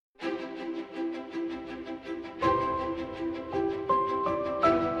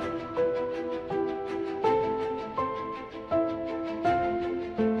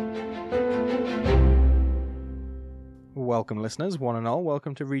Welcome, listeners, one and all.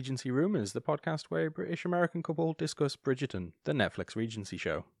 Welcome to Regency Rumours, the podcast where a British-American couple discuss Bridgerton, the Netflix Regency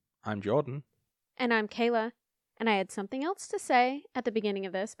show. I'm Jordan. And I'm Kayla. And I had something else to say at the beginning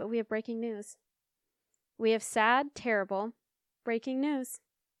of this, but we have breaking news. We have sad, terrible breaking news.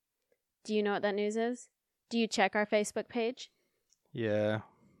 Do you know what that news is? Do you check our Facebook page? Yeah,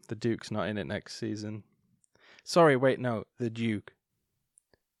 the Duke's not in it next season. Sorry, wait, no, the Duke.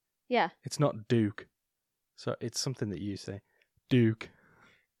 Yeah. It's not Duke. So it's something that you say. Duke.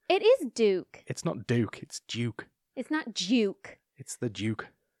 It is Duke. It's not Duke, it's Duke. It's not Juke. It's the Duke.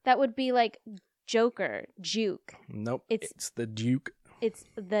 That would be like Joker, Juke. Nope, it's the Duke. It's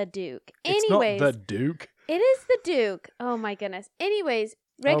the Duke. It's Anyways, not the Duke. It is the Duke. Oh my goodness. Anyways,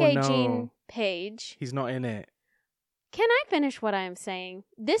 Reggae no. Jean Page. He's not in it. Can I finish what I am saying?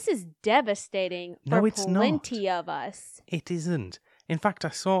 This is devastating for plenty of us. It isn't. In fact,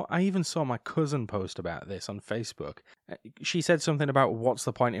 I even saw my cousin post about this on Facebook. She said something about what's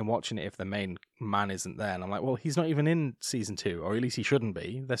the point in watching it if the main man isn't there? And I'm like, well, he's not even in season 2, or at least he shouldn't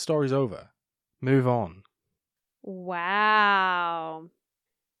be. Their story's over. Move on. Wow.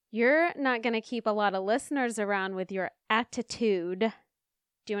 You're not going to keep a lot of listeners around with your attitude.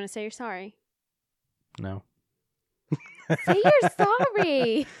 Do you want to say you're sorry? No. Say you're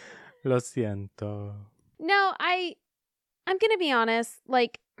sorry. Lo siento. No, I'm going to be honest.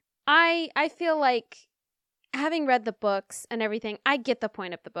 Like, I feel like having read the books and everything, I get the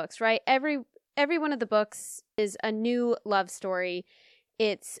point of the books, right? Every one of the books is a new love story.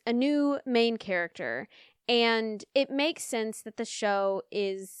 It's a new main character. And it makes sense that the show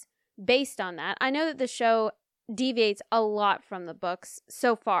is based on that. I know that the show deviates a lot from the books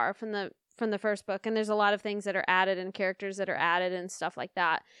so far, from the first book, and there's a lot of things that are added and characters that are added and stuff like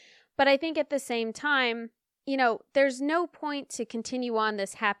that. But I think at the same time, you know, there's no point to continue on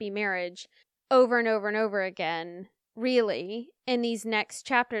this happy marriage over and over and over again, really, in these next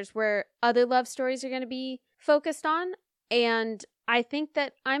chapters where other love stories are going to be focused on. And I think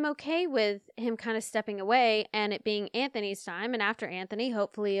that I'm okay with him kind of stepping away and it being Anthony's time. And after Anthony,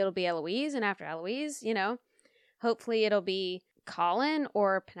 hopefully it'll be Eloise. And after Eloise, you know, hopefully it'll be Colin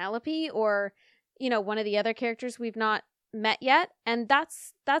or Penelope or, you know, one of the other characters we've not met yet. And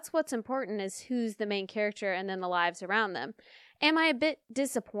that's what's important, is who's the main character and then the lives around them. Am I a bit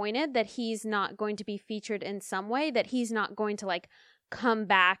disappointed that he's not going to be featured in some way, that he's not going to like come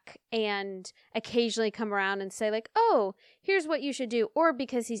back and occasionally come around and say like, oh, here's what you should do, or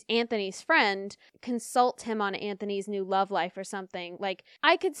because he's Anthony's friend, consult him on Anthony's new love life or something. Like,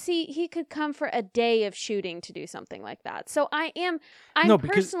 I could see he could come for a day of shooting to do something like that. So I'm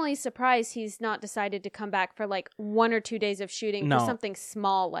personally surprised he's not decided to come back for like 1 or 2 days of shooting for something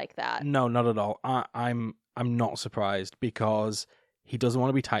small like that. No, not at all. I'm not surprised, because he doesn't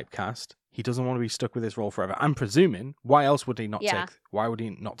want to be typecast. He doesn't want to be stuck with this role forever. I'm presuming. Why else would he not take? Why would he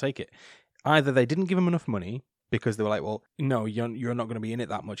not take it? Either they didn't give him enough money because they were like, well, no, you're not going to be in it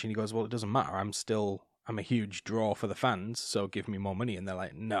that much. And he goes, well, it doesn't matter. I'm a huge draw for the fans, so give me more money. And they're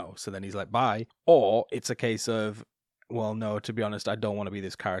like, no. So then he's like, bye. Or it's a case of, well, no, to be honest, I don't want to be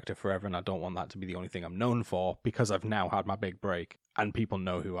this character forever, and I don't want that to be the only thing I'm known for, because I've now had my big break and people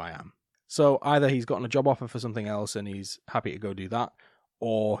know who I am. So either he's gotten a job offer for something else and he's happy to go do that,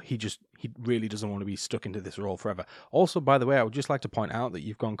 or he really doesn't want to be stuck into this role forever. Also, by the way, I would just like to point out that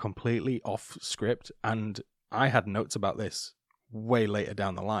you've gone completely off script, and I had notes about this way later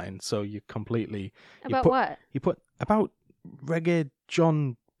down the line. So you completely... what? You put about Reggae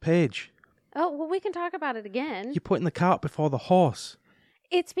John Page. Oh, well, we can talk about it again. You're putting the cart before the horse.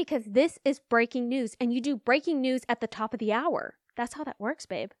 It's because this is breaking news, and you do breaking news at the top of the hour. That's how that works,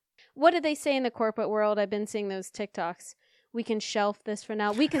 babe. What do they say in the corporate world? I've been seeing those TikToks. We can shelf this for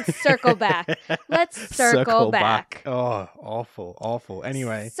now. We can circle back. Let's circle back. Oh, awful.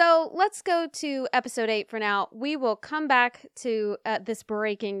 Anyway. So let's go to episode 8 for now. We will come back to this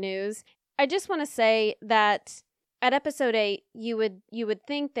breaking news. I just want to say that at episode 8, you would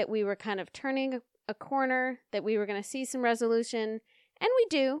think that we were kind of turning a corner, that we were going to see some resolution, and we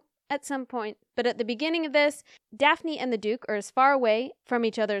do at some point. But at the beginning of this, Daphne and the Duke are as far away from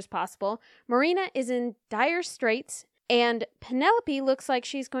each other as possible. Marina is in dire straits, and Penelope looks like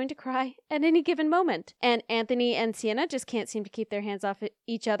she's going to cry at any given moment. And Anthony and Sienna just can't seem to keep their hands off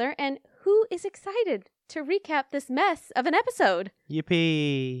each other. And who is excited to recap this mess of an episode?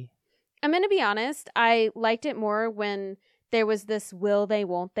 Yippee. I'm going to be honest, I liked it more when there was this will they,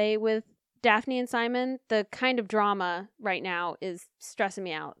 won't they with Daphne and Simon. The kind of drama right now is stressing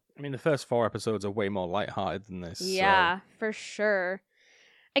me out. I mean, the first 4 episodes are way more lighthearted than this. Yeah, so. For sure.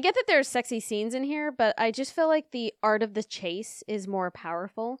 I get that there's sexy scenes in here, but I just feel like the art of the chase is more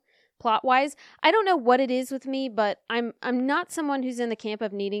powerful. plot wise. I don't know what it is with me, but I'm not someone who's in the camp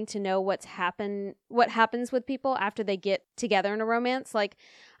of needing to know what happens with people after they get together in a romance. Like,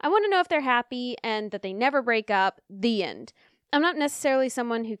 I want to know if they're happy and that they never break up. The end. I'm not necessarily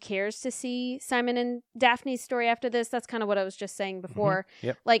someone who cares to see Simon and Daphne's story after this. That's kind of what I was just saying before. Mm-hmm.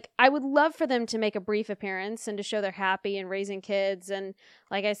 Yep. Like, I would love for them to make a brief appearance and to show they're happy and raising kids. And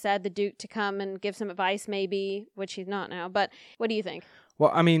like I said, the Duke to come and give some advice maybe, which he's not now. But what do you think?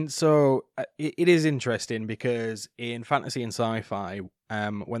 Well, I mean, so it is interesting because in fantasy and sci-fi,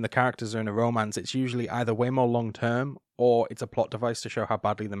 when the characters are in a romance, it's usually either way more long-term or it's a plot device to show how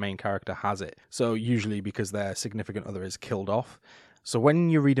badly the main character has it. So usually because their significant other is killed off. So when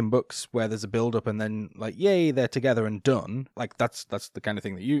you're reading books where there's a build-up and then, like, yay, they're together and done, like, that's the kind of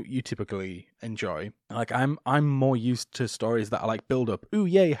thing that you typically enjoy. Like, I'm more used to stories that are like build-up, ooh,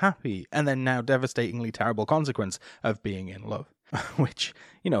 yay, happy, and then now devastatingly terrible consequence of being in love. Which,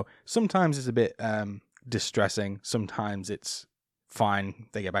 sometimes is a bit distressing. Sometimes it's fine,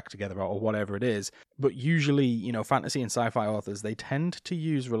 they get back together or whatever it is. But usually, fantasy and sci-fi authors, they tend to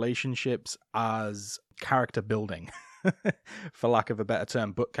use relationships as character building, for lack of a better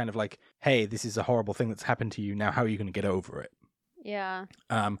term. But kind of like, hey, this is a horrible thing that's happened to you. Now, how are you going to get over it? Yeah.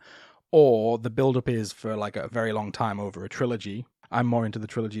 Or the build-up is for like a very long time over a trilogy. I'm more into the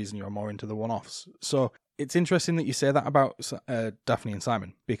trilogies and you're more into the one-offs. So it's interesting that you say that about Daphne and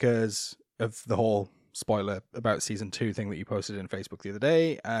Simon because of the whole spoiler about season 2 thing that you posted in Facebook the other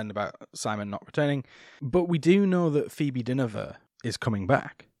day and about Simon not returning. But we do know that Phoebe Dynevor is coming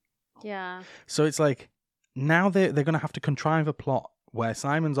back. Yeah. So it's like now they're going to have to contrive a plot where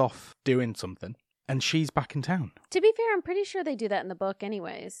Simon's off doing something and she's back in town. To be fair, I'm pretty sure they do that in the book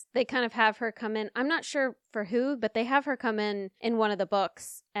anyways. They kind of have her come in. I'm not sure for who, but they have her come in one of the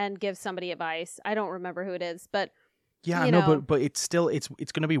books and give somebody advice. I don't remember who it is, but yeah, no, but it's still it's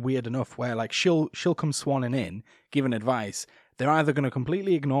going to be weird enough where like she'll come swanning in, giving advice. They're either going to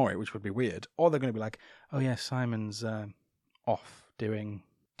completely ignore it, which would be weird, or they're going to be like, "Oh yeah, Simon's off doing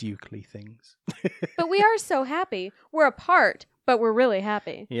Dukely things." But we are so happy. We're apart, but we're really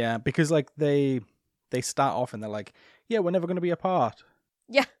happy. Yeah, because like they start off and they're like, "Yeah, we're never going to be apart."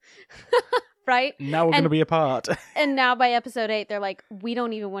 Yeah. Right? Now we're going to be apart. And now by episode 8, they're like, we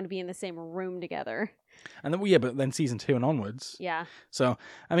don't even want to be in the same room together. And then, but then season 2 and onwards. Yeah. So,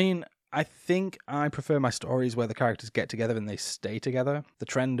 I mean, I think I prefer my stories where the characters get together and they stay together. The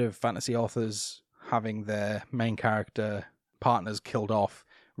trend of fantasy authors having their main character partners killed off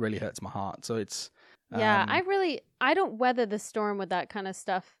really hurts my heart. So it's... Yeah, I don't weather the storm with that kind of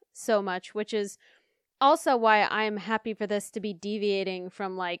stuff so much, which is also why I'm happy for this to be deviating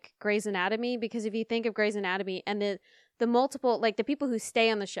from like Grey's Anatomy, because if you think of Grey's Anatomy and the multiple, like the people who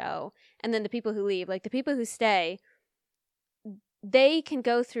stay on the show and then the people who leave, like the people who stay, they can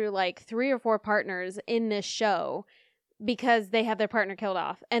go through like 3 or 4 partners in this show because they have their partner killed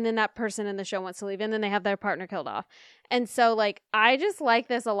off. And then that person in the show wants to leave and then they have their partner killed off. And so like, I just like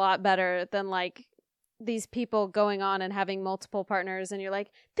this a lot better than like these people going on and having multiple partners and you're like,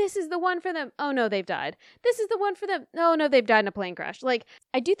 this is the one for them. Oh no, they've died. This is the one for them. Oh no, they've died in a plane crash. Like,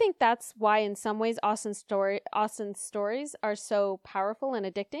 I do think that's why in some ways Austen's stories are so powerful and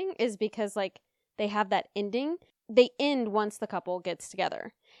addicting, is because like they have that ending. They end once the couple gets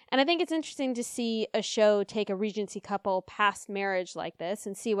together. And I think it's interesting to see a show take a Regency couple past marriage like this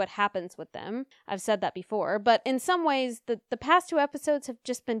and see what happens with them. I've said that before, but in some ways, the past 2 episodes have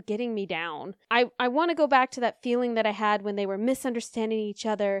just been getting me down. I want to go back to that feeling that I had when they were misunderstanding each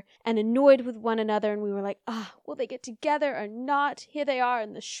other and annoyed with one another, and we were like, will they get together or not? Here they are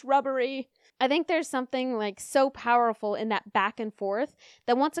in the shrubbery. I think there's something like so powerful in that back and forth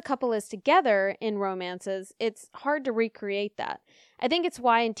that once a couple is together in romances, it's hard to recreate that. I think it's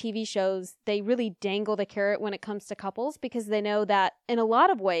why in TV shows they really dangle the carrot when it comes to couples, because they know that in a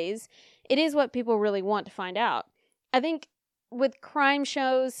lot of ways it is what people really want to find out. I think with crime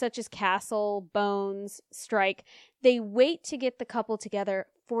shows such as Castle, Bones, Strike, they wait to get the couple together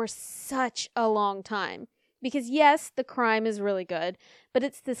for such a long time. Because yes, the crime is really good, but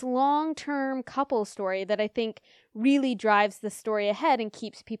it's this long-term couple story that I think really drives the story ahead and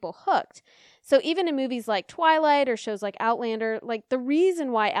keeps people hooked. So even in movies like Twilight or shows like Outlander, like the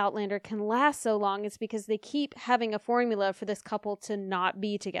reason why Outlander can last so long is because they keep having a formula for this couple to not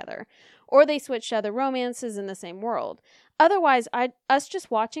be together. Or they switch to other romances in the same world. Otherwise, us just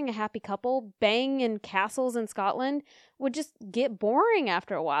watching a happy couple bang in castles in Scotland would just get boring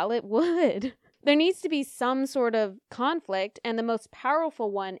after a while. It would. There needs to be some sort of conflict, and the most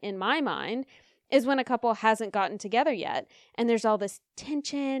powerful one in my mind is when a couple hasn't gotten together yet, and there's all this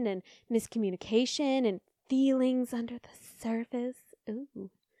tension and miscommunication and feelings under the surface.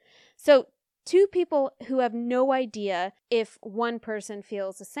 Ooh. So two people who have no idea if one person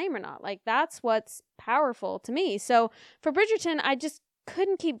feels the same or not. Like, that's what's powerful to me. So for Bridgerton, I just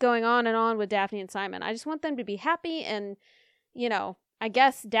couldn't keep going on and on with Daphne and Simon. I just want them to be happy and, you know, I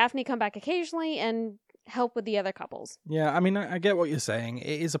guess Daphne come back occasionally and help with the other couples. Yeah, I mean, I get what you're saying.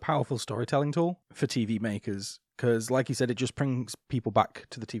 It is a powerful storytelling tool for TV makers because, like you said, it just brings people back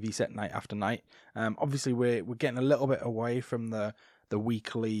to the TV set night after night. Obviously, we're getting a little bit away from the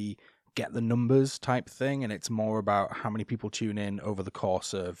weekly get the numbers type thing, and it's more about how many people tune in over the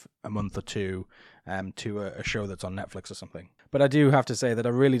course of a month or two to a show that's on Netflix or something. But I do have to say that I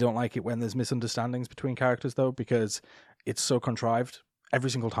really don't like it when there's misunderstandings between characters, though, because it's so contrived every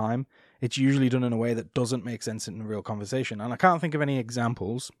single time. It's usually done in a way that doesn't make sense in a real conversation. And I can't think of any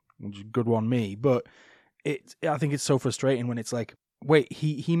examples, which is good one me, but I think it's so frustrating when it's like, wait,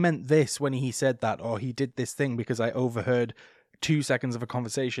 he meant this when he said that, or he did this thing because I overheard 2 seconds of a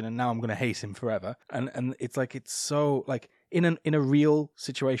conversation and now I'm going to hate him forever. And it's like, it's so, like, in a real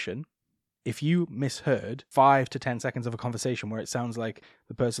situation, if you misheard 5 to 10 seconds of a conversation where it sounds like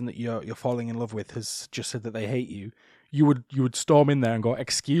the person that you're falling in love with has just said that they hate you, you would storm in there and go,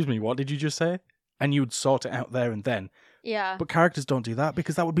 excuse me, what did you just say? And you would sort it out there and then. Yeah. But characters don't do that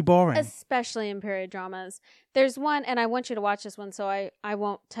because that would be boring. Especially in period dramas. There's one, and I want you to watch this one, so I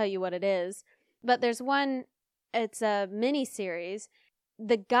won't tell you what it is. But there's one, it's a mini series.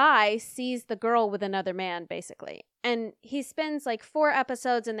 The guy sees the girl with another man, basically. And he spends like 4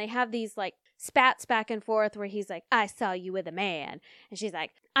 episodes, and they have these like spats back and forth where he's like, I saw you with a man. And she's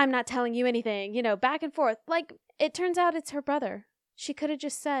like, I'm not telling you anything, you know, back and forth. Like, it turns out it's her brother. She could have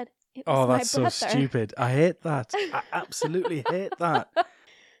just said, it was my that's brother. so stupid. I hate that. I absolutely hate that.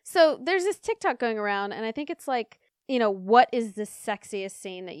 So there's this TikTok going around, and I think it's like, you know, what is the sexiest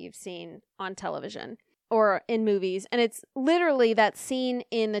scene that you've seen on television or in movies? And it's literally that scene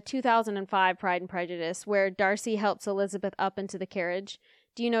in the 2005 Pride and Prejudice where Darcy helps Elizabeth up into the carriage.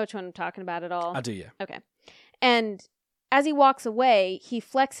 Do you know which one I'm talking about at all? I do, yeah. Okay. And as he walks away, he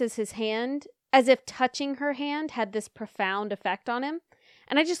flexes his hand as if touching her hand had this profound effect on him.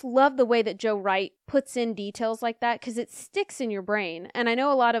 And I just love the way that Joe Wright puts in details like that because it sticks in your brain. And I know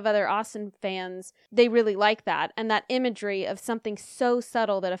a lot of other Austen fans, they really like that. And that imagery of something so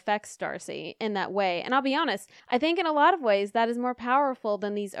subtle that affects Darcy in that way. And I'll be honest, I think in a lot of ways that is more powerful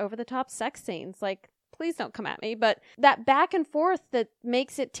than these over-the-top sex scenes. Like, please don't come at me. But that back and forth that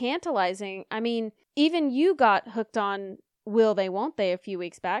makes it tantalizing. I mean, even you got hooked on Will They, Won't They a few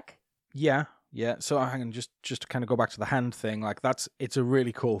weeks back. Yeah. Yeah, so hang on, just to kind of go back to the hand thing, like it's a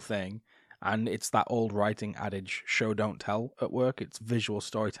really cool thing, and it's that old writing adage, show don't tell at work. It's visual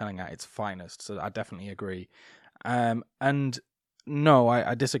storytelling at its finest, so I definitely agree. And no,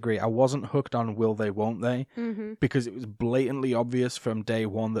 I disagree. I wasn't hooked on Will They, Won't They, because it was blatantly obvious from day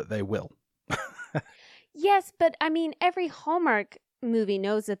one that they will. Yes, but I mean, every Hallmark movie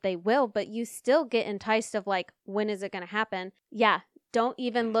knows that they will, but you still get enticed of like, when is it going to happen? Yeah. Don't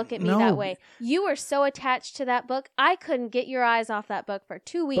even look at me that way. You were so attached to that book. I couldn't get your eyes off that book for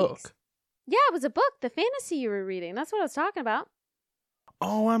 2 weeks. Book? Yeah, it was a book. The fantasy you were reading. That's what I was talking about.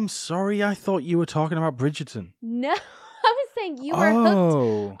 Oh, I'm sorry. I thought you were talking about Bridgerton. No, I was saying you were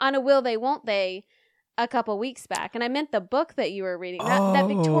hooked on a Will They, Won't They a couple weeks back. And I meant the book that you were reading. That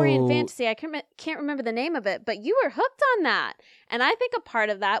Victorian fantasy. I can't remember the name of it, but you were hooked on that. And I think a part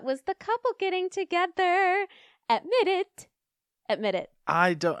of that was the couple getting together. Admit it. Admit it.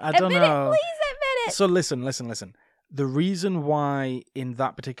 I don't know. Please admit it. So listen. The reason why in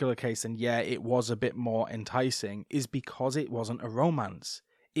that particular case, and yeah, it was a bit more enticing, is because it wasn't a romance.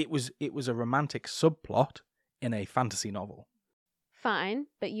 It was a romantic subplot in a fantasy novel. Fine,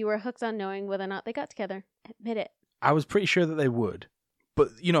 but you were hooked on knowing whether or not they got together. Admit it. I was pretty sure that they would, but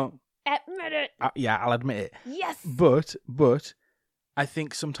you know. Admit it. Yeah, I'll admit it. Yes. But I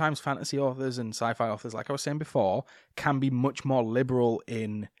think sometimes fantasy authors and sci-fi authors, like I was saying before, can be much more liberal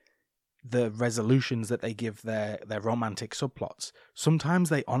in the resolutions that they give their romantic subplots. Sometimes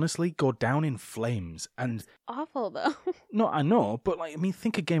they honestly go down in flames, and it's awful though. No, I know, but like, I mean,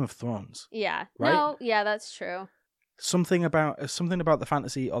 think of Game of Thrones. Yeah. Right? No, yeah, that's true. Something about the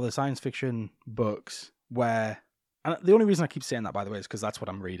fantasy or the science fiction books where, and the only reason I keep saying that, by the way, is because that's what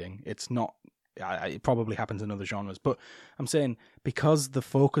I'm reading. It's not. It probably happens in other genres, but I'm saying because the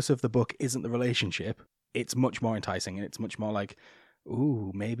focus of the book isn't the relationship, it's much more enticing, and it's much more like,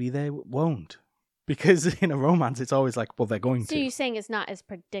 ooh, maybe they won't. Because in a romance, it's always like, well, they're going to. So you're saying it's not as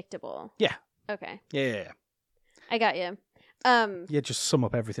predictable? Yeah. Okay. Yeah. I got you. Yeah, just sum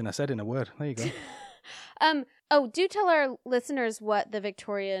up everything I said in a word. There you go. Do tell our listeners what the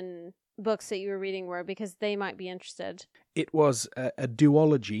Victorian books that you were reading were, because they might be interested. It was a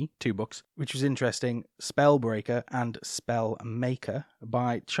duology, 2 books, which was interesting, Spellbreaker and Spellmaker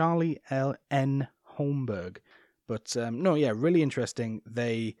by Charlie L. N. Holmberg. But really interesting.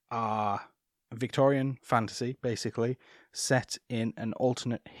 They are Victorian fantasy, basically, set in an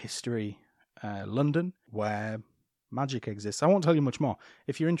alternate history London where magic exists. I won't tell you much more.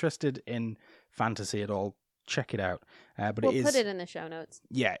 If you're interested in fantasy at all, check it out. But we'll put it in the show notes.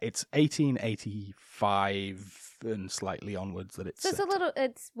 Yeah, it's 1885 and slightly onwards that it's. So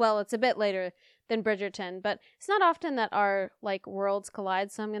it's a bit later than Bridgerton, but it's not often that our worlds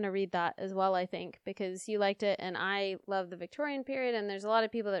collide. So I'm going to read that as well, I think, because you liked it and I love the Victorian period, and there's a lot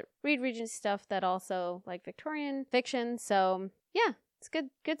of people that read Regency stuff that also like Victorian fiction. So yeah. It's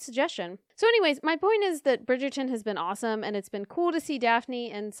good suggestion. So anyways, my point is that Bridgerton has been awesome, and it's been cool to see Daphne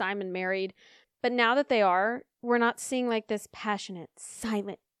and Simon married. But now that they are, we're not seeing this passionate,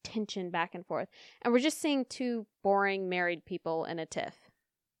 silent tension back and forth. And we're just seeing 2 boring married people in a tiff.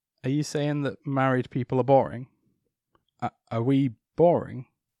 Are you saying that married people are boring? Are we boring?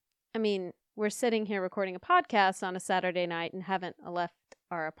 I mean, we're sitting here recording a podcast on a Saturday night and haven't left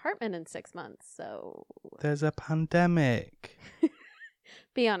our apartment in 6 months, so... There's a pandemic.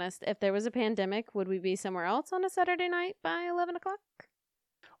 Be honest, if there was a pandemic, would we be somewhere else on a Saturday night by 11 o'clock?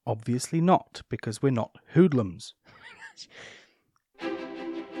 Obviously not, because we're not hoodlums. Oh my gosh.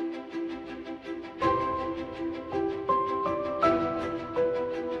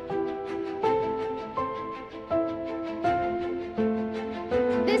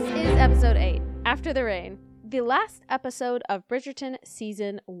 This is episode 8, After the Rain, the last episode of Bridgerton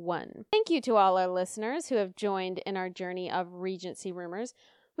Season 1. Thank you to all our listeners who have joined in our journey of Regency rumors.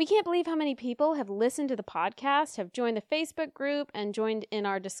 We can't believe how many people have listened to the podcast, have joined the Facebook group, and joined in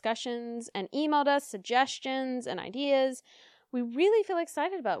our discussions, and emailed us suggestions and ideas. We really feel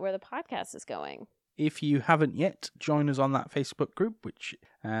excited about where the podcast is going. If you haven't yet, join us on that Facebook group, which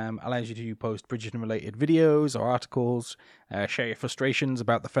allows you to post Bridgerton-related videos or articles, share your frustrations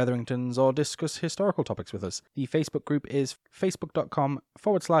about the Featheringtons, or discuss historical topics with us. The Facebook group is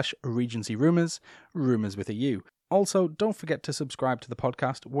facebook.com/Regency Rumors, rumors with a U. Also, don't forget to subscribe to the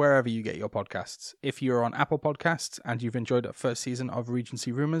podcast wherever you get your podcasts. If you're on Apple Podcasts and you've enjoyed the first season of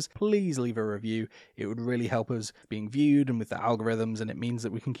Regency Rumors, please leave a review. It would really help us being viewed and with the algorithms, and it means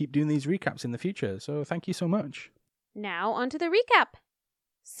that we can keep doing these recaps in the future. So thank you so much. Now onto the recap.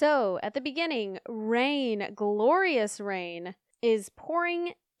 So, at the beginning, rain, glorious rain, is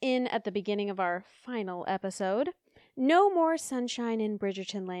pouring in at the beginning of our final episode. No more sunshine in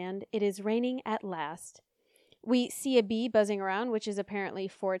Bridgerton land. It is raining at last. We see a bee buzzing around, which is apparently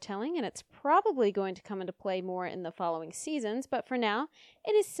foretelling, and it's probably going to come into play more in the following seasons, but for now,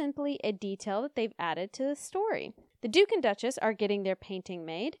 it is simply a detail that they've added to the story. The Duke and Duchess are getting their painting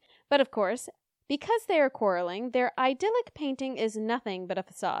made, but of course, because they are quarreling, their idyllic painting is nothing but a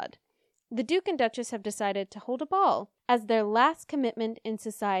facade. The Duke and Duchess have decided to hold a ball as their last commitment in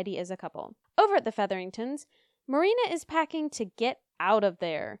society as a couple. Over at the Featheringtons, Marina is packing to get out of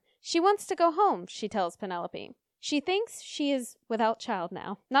there. She wants to go home, she tells Penelope. She thinks she is without child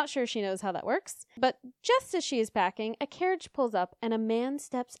now. Not sure she knows how that works. But just as she is packing, a carriage pulls up and a man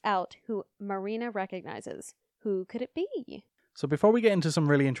steps out who Marina recognizes. Who could it be? So before we get into some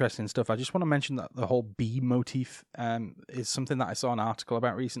really interesting stuff, I just want to mention that the whole bee motif is something that I saw an article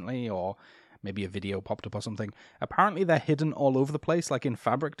about recently, or maybe a video popped up or something. Apparently they're hidden all over the place, like in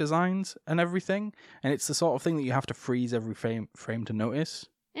fabric designs and everything. And it's the sort of thing that you have to freeze every frame to notice.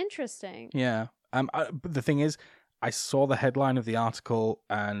 Interesting. Yeah. But the thing is, I saw the headline of the article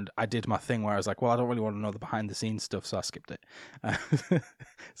and I did my thing where I was like, well, I don't really want to know the behind the scenes stuff, so I skipped it.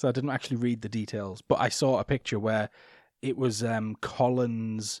 So I didn't actually read the details. But I saw a picture where it was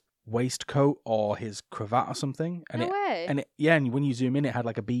Colin's waistcoat or his cravat or something. And no way. And when you zoom in, it had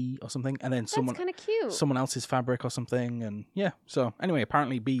like a bee or something, and then That's kind of cute. someone else's fabric or something, and yeah. So anyway,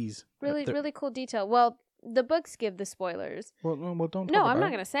 apparently bees. Really cool detail. Well, the books give the spoilers. Well, don't. No, I'm not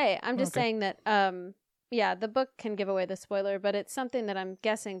going to say it. I'm just saying that. Yeah, the book can give away the spoiler, but it's something that I'm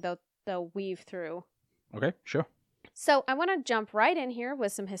guessing they'll weave through. Okay, sure. So I want to jump right in here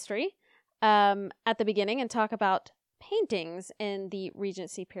with some history at the beginning and talk about paintings in the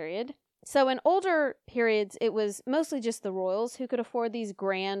Regency period. So in older periods, it was mostly just the royals who could afford these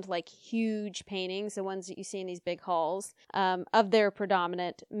grand, like huge paintings, the ones that you see in these big halls, of their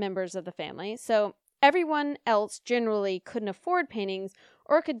predominant members of the family. So everyone else generally couldn't afford paintings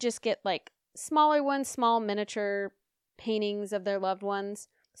or could just get like smaller ones, small miniature paintings of their loved ones.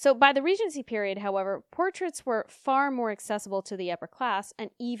 So by the Regency period, however, portraits were far more accessible to the upper class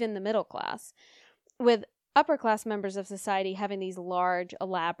and even the middle class, with upper class members of society having these large,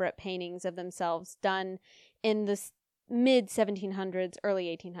 elaborate paintings of themselves done in the mid 1700s, early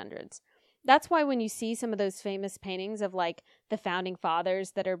 1800s. That's why when you see some of those famous paintings of like the founding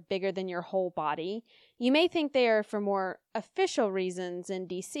fathers that are bigger than your whole body, you may think they are for more official reasons in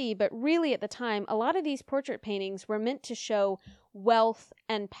DC, but really at the time, a lot of these portrait paintings were meant to show wealth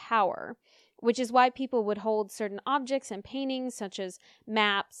and power, which is why people would hold certain objects and paintings such as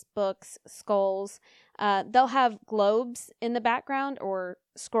maps, books, skulls. They'll have globes in the background or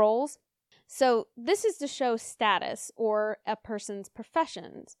scrolls. So this is to show status or a person's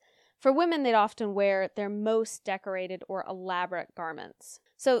professions. For women, they'd often wear their most decorated or elaborate garments.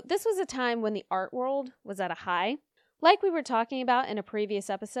 So this was a time when the art world was at a high. Like we were talking about in a previous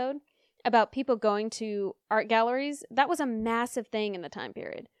episode, about people going to art galleries, that was a massive thing in the time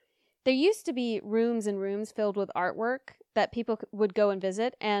period. There used to be rooms and rooms filled with artwork that people would go and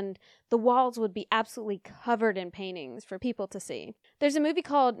visit, and the walls would be absolutely covered in paintings for people to see. There's a movie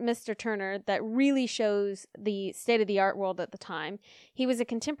called Mr. Turner that really shows the state of the art world at the time. He was a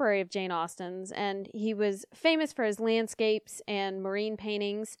contemporary of Jane Austen's, and he was famous for his landscapes and marine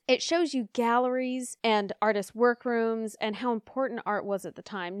paintings. It shows you galleries and artist workrooms and how important art was at the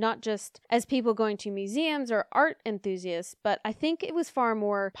time, not just as people going to museums or art enthusiasts, but I think it was far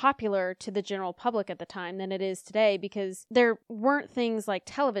more popular to the general public at the time than it is today, because there weren't things like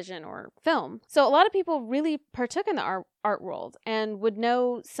television or film. So a lot of people really partook in the art world and would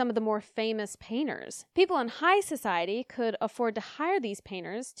know some of the more famous painters. People in high society could afford to hire these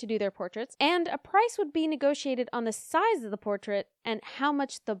painters to do their portraits, and a price would be negotiated on the size of the portrait and how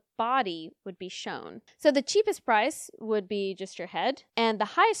much the body would be shown. So the cheapest price would be just your head, and the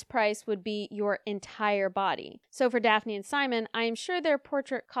highest price would be your entire body. So for Daphne and Simon, I am sure their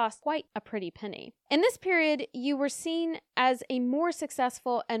portrait cost quite a pretty penny. In this period, you were seen as a more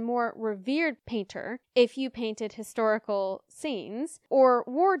successful and more revered painter if you painted historical scenes or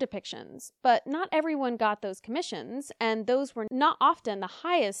war depictions, but not everyone got those commissions, and those were not often the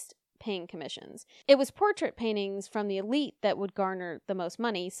highest paying commissions. It was portrait paintings from the elite that would garner the most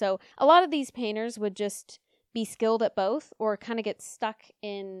money, so a lot of these painters would just be skilled at both or kind of get stuck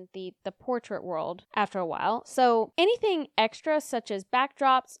in the portrait world after a while. So anything extra such as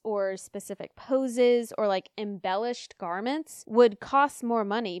backdrops or specific poses or like embellished garments would cost more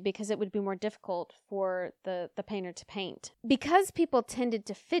money because it would be more difficult for the painter to paint. Because people tended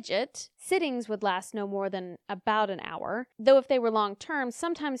to fidget, sittings would last no more than about an hour, though if they were long term,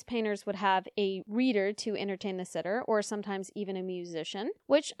 sometimes painters would have a reader to entertain the sitter or sometimes even a musician,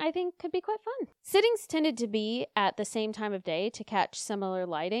 which I think could be quite fun. Sittings tended to be at the same time of day to catch similar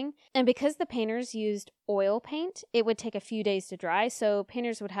lighting, and because the painters used oil paint, it would take a few days to dry, so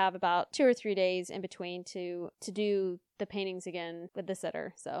painters would have about 2 or 3 days in between to do the paintings again with the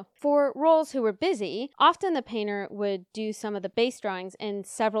sitter. So for roles who were busy, often the painter would do some of the base drawings in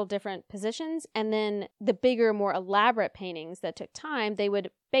several different positions, and then the bigger, more elaborate paintings that took time, they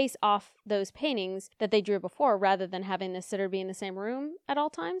would base off those paintings that they drew before rather than having the sitter be in the same room at all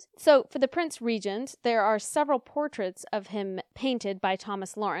times. So for the Prince Regent, there are several portraits of him painted by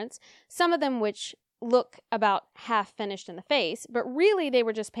Thomas Lawrence, some of them which look about half finished in the face, but really they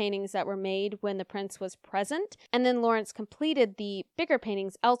were just paintings that were made when the prince was present, and then Lawrence completed the bigger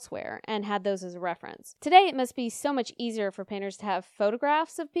paintings elsewhere and had those as a reference. Today it must be so much easier for painters to have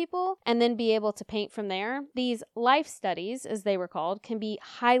photographs of people and then be able to paint from there. These life studies, as they were called, can be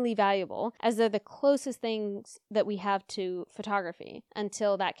highly valuable as they're the closest things that we have to photography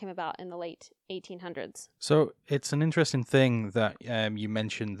until that came about in the late 1800s. So it's an interesting thing that you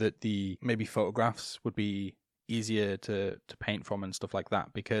mentioned that the maybe photographs would be easier to paint from and stuff like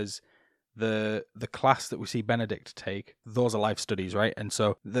that, because the class that we see Benedict take, those are life studies, right? And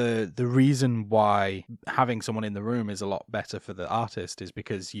so the reason why having someone in the room is a lot better for the artist is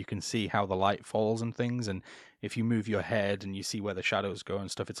because you can see how the light falls and things, and if you move your head and you see where the shadows go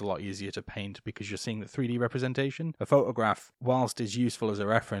and stuff, it's a lot easier to paint because you're seeing the 3D representation. A photograph, whilst is useful as a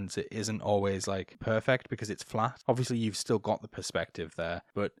reference, it isn't always like perfect because it's flat. Obviously, you've still got the perspective there,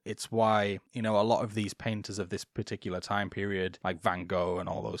 but it's why, a lot of these painters of this particular time period, like Van Gogh and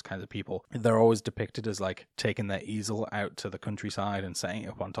all those kinds of people, they're always depicted as like taking their easel out to the countryside and setting it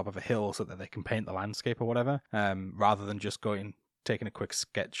up on top of a hill so that they can paint the landscape or whatever, rather than just taking a quick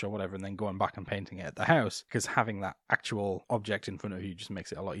sketch or whatever and then going back and painting it at the house, because having that actual object in front of you just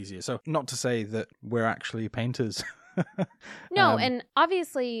makes it a lot easier. So not to say that we're actually painters. No, and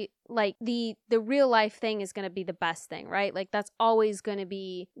obviously like the real life thing is going to be the best thing, right? Like that's always going to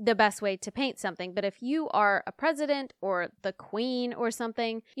be the best way to paint something. But if you are a president or the queen or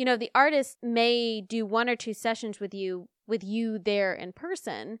something, you know, the artist may do 1 or 2 sessions with you there in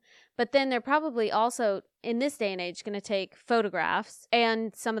person, but then they're probably also in this day and age going to take photographs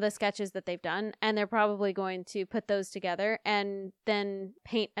and some of the sketches that they've done, and they're probably going to put those together and then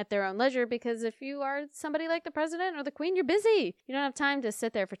paint at their own leisure, because if you are somebody like the president or the queen, you're busy. You don't have time to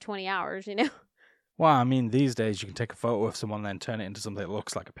sit there for 20 hours, you know? Well, I mean, these days you can take a photo of someone and then turn it into something that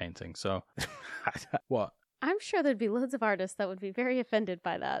looks like a painting, so what? I'm sure there'd be loads of artists that would be very offended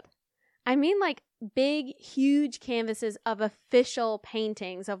by that. I mean, like, big, huge canvases of official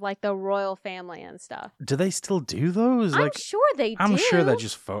paintings of, like, the royal family and stuff. Do they still do those? I'm sure they do. I'm sure they're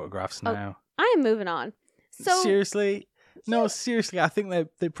just photographs now. I am moving on. So seriously? No, seriously, I think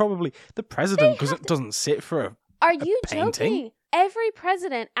they probably... The president doesn't sit for a Are you painting? joking? Every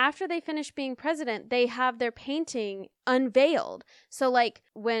president, after they finish being president, they have their painting unveiled. So, like,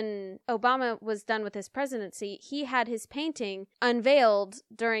 when Obama was done with his presidency, he had his painting unveiled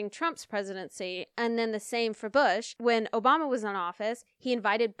during Trump's presidency, and then the same for Bush. When Obama was in office, he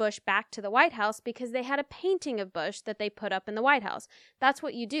invited Bush back to the White House because they had a painting of Bush that they put up in the White House. That's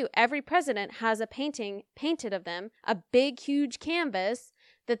what you do. Every president has a painting painted of them, a big, huge canvas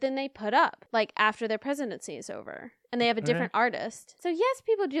that then they put up, like, after their presidency is over. And they have a different artist. So, yes,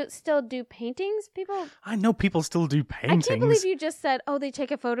 people still do paintings. I know people still do paintings. I can't believe you just said, oh, they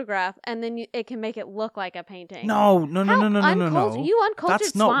take a photograph and then it can make it look like a painting. No. You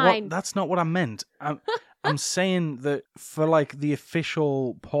uncultured swine. That's not what I meant. I'm saying that for, like, the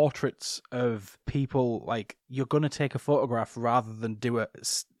official portraits of people, like, you're going to take a photograph rather than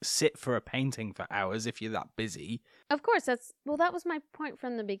sit for a painting for hours if you're that busy. Of course, that was my point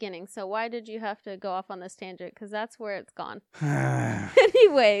from the beginning. So why did you have to go off on this tangent? Because that's where it's gone.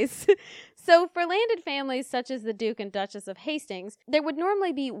 Anyways, so for landed families such as the Duke and Duchess of Hastings, there would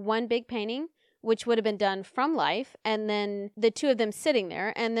normally be one big painting, which would have been done from life, and then the 2 of them sitting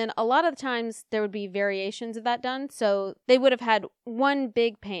there. And then a lot of the times there would be variations of that done. So they would have had one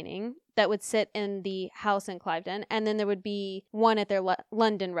big painting that would sit in the house in Cliveden, and then there would be one at their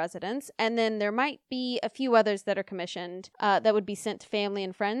London residence, and then there might be a few others that are commissioned that would be sent to family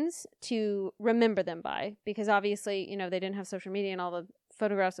and friends to remember them by, because obviously, you know, they didn't have social media and all the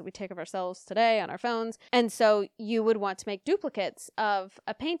photographs that we take of ourselves today on our phones, and so you would want to make duplicates of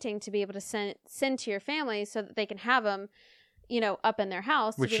a painting to be able to send to your family so that they can have them, you know, up in their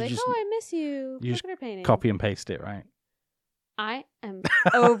house to be like, oh, I miss you. You Look at her painting. Copy and paste it, right? I am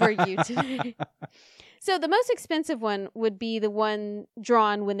over you today. So the most expensive one would be the one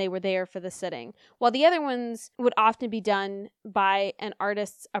drawn when they were there for the sitting, while the other ones would often be done by an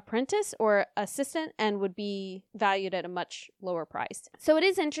artist's apprentice or assistant and would be valued at a much lower price. So it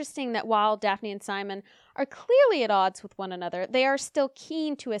is interesting that while Daphne and Simon are clearly at odds with one another, they are still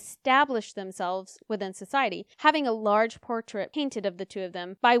keen to establish themselves within society, having a large portrait painted of the 2 of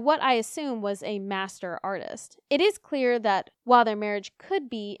them by what I assume was a master artist. It is clear that while their marriage could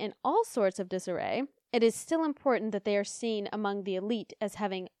be in all sorts of disarray, it is still important that they are seen among the elite as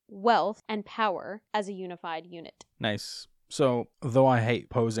having wealth and power as a unified unit. Nice. So, though I hate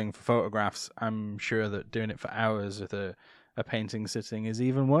posing for photographs, I'm sure that doing it for hours with a painting sitting is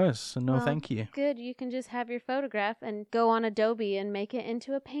even worse. So no, thank you. Good. You can just have your photograph and go on Adobe and make it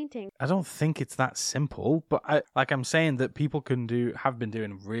into a painting. I don't think it's that simple, but I'm saying that people have been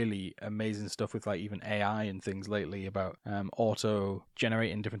doing really amazing stuff with, like, even AI and things lately about auto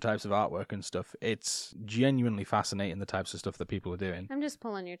generating different types of artwork and stuff. It's genuinely fascinating, the types of stuff that people are doing. I'm just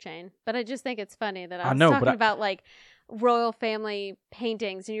pulling your chain, but I just think it's funny that I was talking about, like, royal family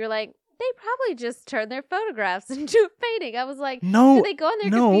paintings, and you're like, they probably just turn their photographs into a painting. I was like, no, do they go on their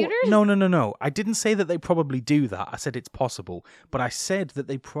computers? No. I didn't say that they probably do that. I said it's possible. But I said that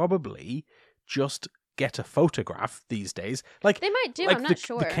they probably just get a photograph these days. Like, they might do, like, I'm not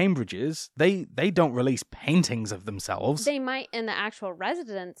sure. The Cambridges, they don't release paintings of themselves. They might in the actual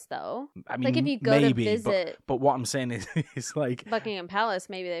residence, though. I mean, like, if you go to visit. But what I'm saying is like... Buckingham Palace,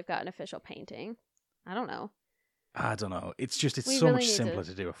 maybe they've got an official painting. I don't know. I don't know. It's so much simpler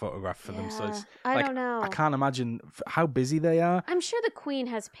to do a photograph for them. So it's, I don't know. I can't imagine how busy they are. I'm sure the Queen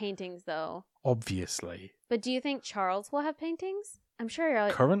has paintings, though. Obviously. But do you think Charles will have paintings? I'm sure you're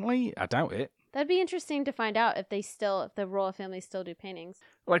like... Currently? I doubt it. That'd be interesting to find out if the royal family still do paintings.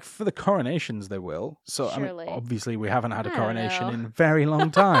 Like, for the coronations, they will. So, surely. I mean, obviously, we haven't had a coronation in a very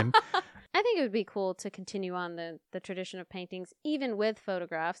long time. I think it would be cool to continue on the tradition of paintings, even with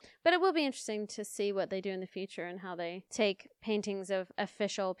photographs. But it will be interesting to see what they do in the future and how they take paintings of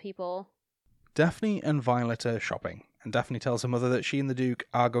official people. Daphne and Violet are shopping, and Daphne tells her mother that she and the Duke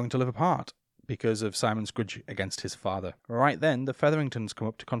are going to live apart because of Simon's grudge against his father. Right then, the Featheringtons come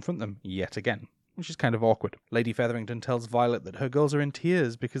up to confront them yet again, which is kind of awkward. Lady Featherington tells Violet that her girls are in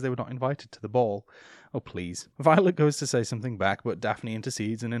tears because they were not invited to the ball. Oh, please. Violet goes to say something back, but Daphne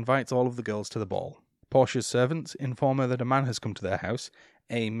intercedes and invites all of the girls to the ball. Portia's servants inform her that a man has come to their house,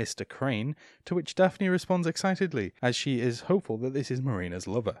 a Mr. Crane, to which Daphne responds excitedly, as she is hopeful that this is Marina's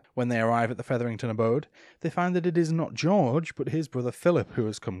lover. When they arrive at the Featherington abode, they find that it is not George, but his brother Philip who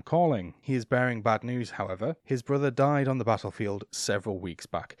has come calling. He is bearing bad news, however. His brother died on the battlefield several weeks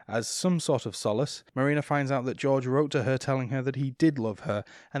back. As some sort of solace, Marina finds out that George wrote to her telling her that he did love her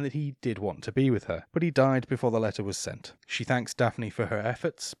and that he did want to be with her, but he died before the letter was sent. She thanks Daphne for her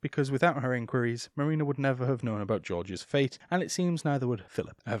efforts, because without her inquiries, Marina would never have known about George's fate, and it seems neither would Philip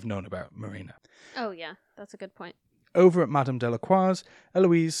have known about Marina. Oh yeah, that's a good point. Over at Madame Delacroix's,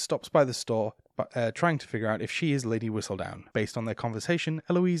 Eloise stops by the store, trying to figure out if she is Lady Whistledown. Based on their conversation,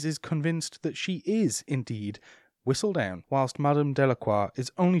 Eloise is convinced that she is indeed Whistledown, whilst Madame Delacroix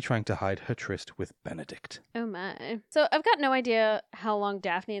is only trying to hide her tryst with Benedict. Oh my. So I've got no idea how long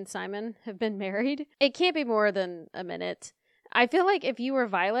Daphne and Simon have been married. It can't be more than a minute. I feel like if you were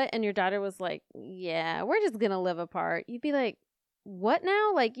Violet and your daughter was like, yeah, we're just gonna live apart, you'd be like, what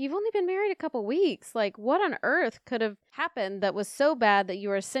now? Like, you've only been married a couple weeks. Like, what on earth could have happened that was so bad that you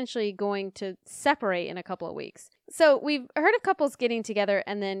were essentially going to separate in a couple of weeks? So we've heard of couples getting together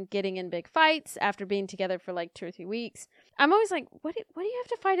and then getting in big fights after being together for like 2 or 3 weeks. I'm always like, what do you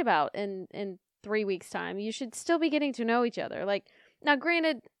have to fight about in 3 weeks' time? You should still be getting to know each other. Like, now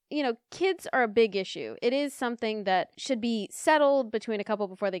granted, you know, kids are a big issue. It is something that should be settled between a couple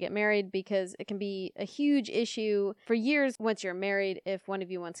before they get married, because it can be a huge issue for years once you're married if one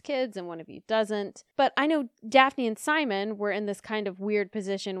of you wants kids and one of you doesn't. But I know Daphne and Simon were in this kind of weird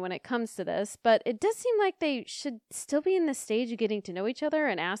position when it comes to this, but it does seem like they should still be in this stage of getting to know each other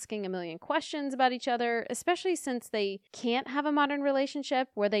and asking a million questions about each other, especially since they can't have a modern relationship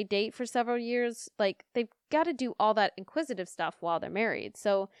where they date for several years. Like, they've got to do all that inquisitive stuff while they're married.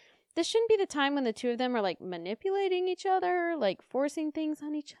 So this shouldn't be the time when the two of them are like manipulating each other, like forcing things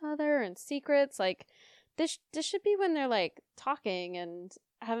on each other and secrets. Like, this should be when they're like talking and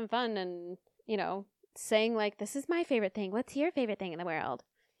having fun and, you know, saying like, this is my favorite thing. What's your favorite thing in the world?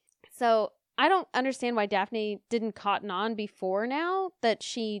 So I don't understand why Daphne didn't cotton on before now that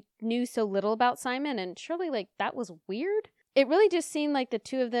she knew so little about Simon, and surely like that was weird. It really just seemed like the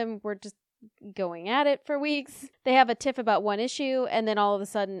two of them were just going at it for weeks. They have a tiff about one issue, and then all of a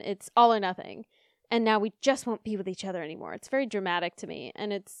sudden it's all or nothing. And now we just won't be with each other anymore. It's very dramatic to me.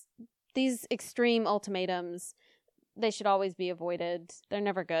 And it's these extreme ultimatums, they should always be avoided. They're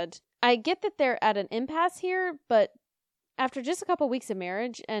never good. I get that they're at an impasse here, but after just a couple weeks of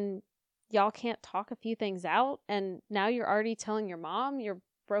marriage and y'all can't talk a few things out, and now you're already telling your mom you're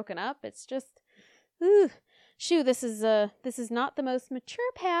broken up, it's just, shoo, this is not the most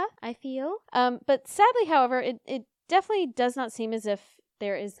mature path, I feel. But sadly, however, it definitely does not seem as if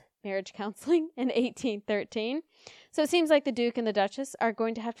there is marriage counseling in 1813. So it seems like the Duke and the Duchess are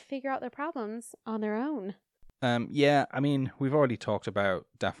going to have to figure out their problems on their own. Yeah, I mean, we've already talked about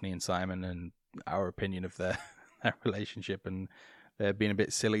Daphne and Simon and our opinion of their relationship, and they're being a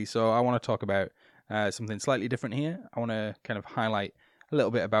bit silly. So I want to talk about something slightly different here. I want to kind of highlight a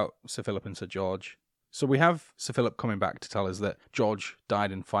little bit about Sir Philip and Sir George. So we have Sir Philip coming back to tell us that George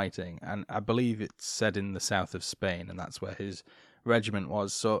died in fighting, and I believe it's said in the south of Spain, and that's where his regiment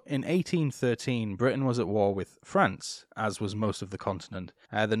was. So in 1813, Britain was at war with France, as was most of the continent.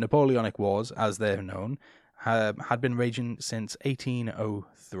 The Napoleonic Wars, as they're known, had been raging since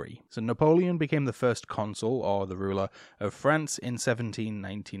 1803. So Napoleon became the first consul, or the ruler, of France in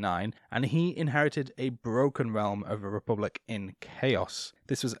 1799, and he inherited a broken realm of a republic in chaos.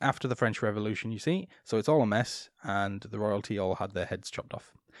 This was after the French Revolution, you see, so it's all a mess, and the royalty all had their heads chopped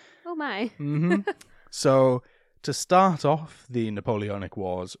off. Oh my. So to start off the Napoleonic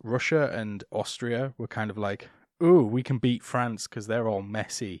Wars, Russia and Austria were kind of like, ooh, we can beat France because they're all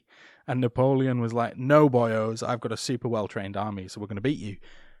messy. And Napoleon was like, no, boyos, I've got a super well-trained army, so we're going to beat you.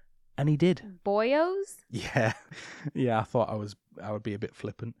 And he did. Boyos? Yeah. Yeah, I thought I would be a bit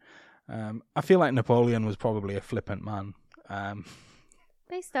flippant. I feel like Napoleon was probably a flippant man.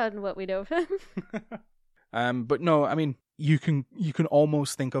 Based on what we know of him. But no, I mean, you can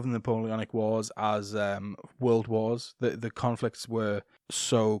almost think of the Napoleonic Wars as world wars. The conflicts were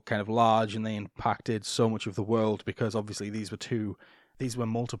so kind of large, and they impacted so much of the world, because obviously these were two These were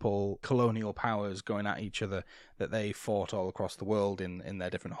multiple colonial powers going at each other that they fought all across the world in their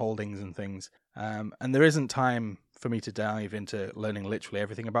different holdings and things. And there isn't time for me to dive into learning literally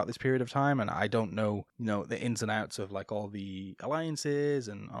everything about this period of time, and I don't know, the ins and outs of like all the alliances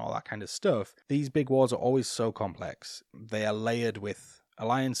and all that kind of stuff. These big wars are always so complex. They are layered with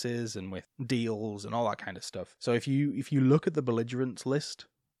alliances and with deals and all that kind of stuff. So if you look at the belligerents list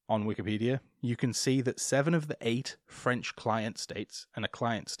on Wikipedia, you can see that 7 of the 8 French client states, and a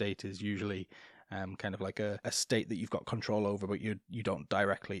client state is usually kind of like a state that you've got control over but you don't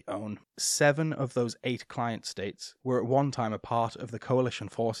directly own. 7 of those 8 client states were at one time a part of the coalition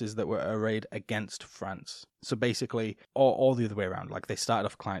forces that were arrayed against France. So basically, or the other way around, like they started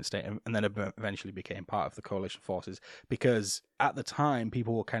off a client state and then eventually became part of the coalition forces, because at the time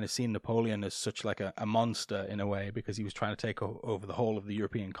people were kind of seeing Napoleon as such like a monster in a way, because he was trying to take over the whole of the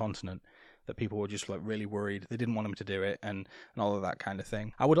European continent, that people were just like really worried. They didn't want him to do it and all of that kind of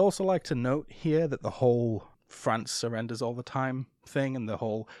thing. I would also like to note here that the whole France surrenders all the time thing and the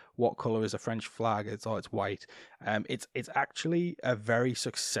whole what color is a French flag, it's white. It's actually a very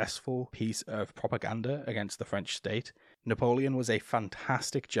successful piece of propaganda against the French state. Napoleon was a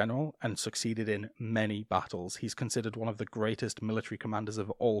fantastic general and succeeded in many battles. He's considered one of the greatest military commanders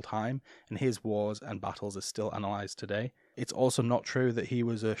of all time, and his wars and battles are still analysed today. It's also not true that he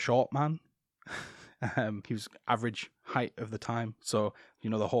was a short man. He was average height of the time. So,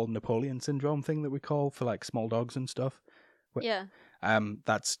 the whole Napoleon syndrome thing that we call for like small dogs and stuff. Yeah.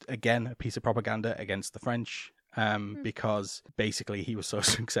 That's, again, a piece of propaganda against the French, because basically he was so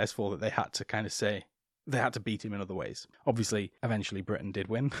successful that they had to kind of say, they had to beat him in other ways. Obviously, eventually Britain did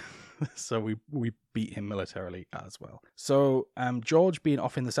win, so we beat him militarily as well. So George being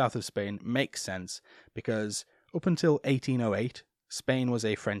off in the south of Spain makes sense, because up until 1808, Spain was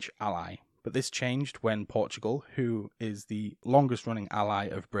a French ally. But this changed when Portugal, who is the longest running ally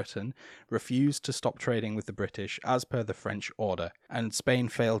of Britain, refused to stop trading with the British as per the French order, and Spain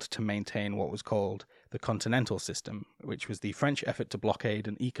failed to maintain what was called the Continental System, which was the French effort to blockade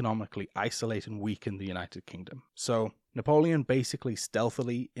and economically isolate and weaken the United Kingdom. So Napoleon basically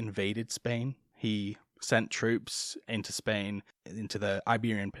stealthily invaded Spain. He sent troops into Spain, into the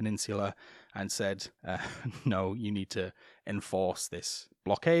Iberian Peninsula, and said, no, you need to enforce this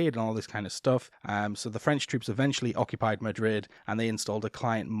blockade and all this kind of stuff. So the French troops eventually occupied Madrid, and they installed a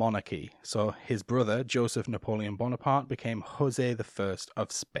client monarchy. So his brother, Joseph Napoleon Bonaparte, became Jose I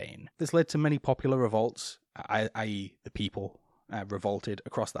of Spain. This led to many popular revolts, i.e. the people revolted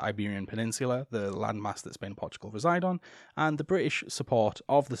across the Iberian Peninsula, the landmass that Spain and Portugal reside on, and the British support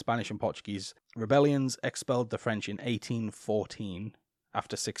of the Spanish and Portuguese rebellions expelled the French in 1814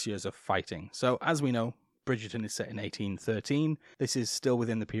 after 6 years of fighting. So, as we know, Bridgerton is set in 1813. This is still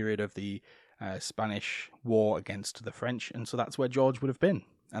within the period of the Spanish war against the French, and so that's where George would have been.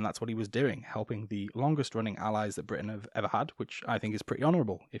 And that's what he was doing, helping the longest-running allies that Britain have ever had, which I think is pretty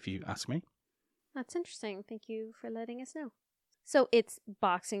honourable, if you ask me. That's interesting. Thank you for letting us know. So it's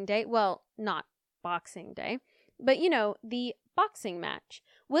Boxing Day. Well, not Boxing Day, but the boxing match.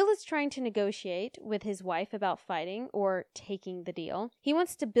 Will is trying to negotiate with his wife about fighting or taking the deal. He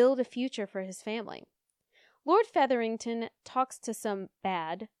wants to build a future for his family. Lord Featherington talks to some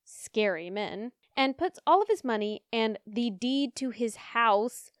bad, scary men and puts all of his money and the deed to his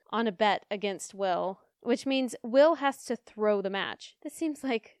house on a bet against Will, which means Will has to throw the match. This seems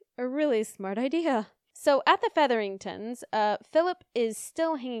like a really smart idea. So at the Featheringtons, Philip is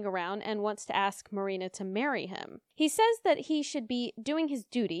still hanging around and wants to ask Marina to marry him. He says that he should be doing his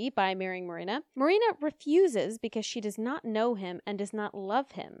duty by marrying Marina. Marina refuses because she does not know him and does not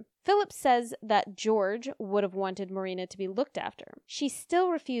love him. Philip says that George would have wanted Marina to be looked after. She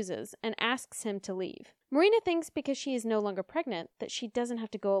still refuses and asks him to leave. Marina thinks because she is no longer pregnant that she doesn't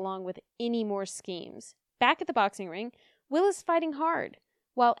have to go along with any more schemes. Back at the boxing ring, Will is fighting hard,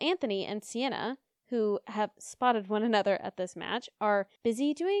 while Anthony and Sienna, who have spotted one another at this match, are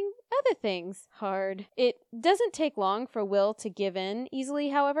busy doing other things hard. It doesn't take long for Will to give in easily,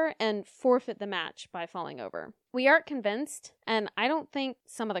 however, and forfeit the match by falling over. We aren't convinced, and I don't think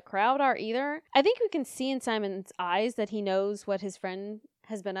some of the crowd are either. I think we can see in Simon's eyes that he knows what his friend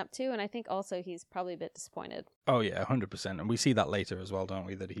has been up to, and I think also he's probably a bit disappointed. Oh yeah, 100%. And we see that later as well, don't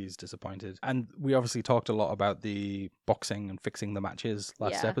we, that he's disappointed. And we obviously talked a lot about the boxing and fixing the matches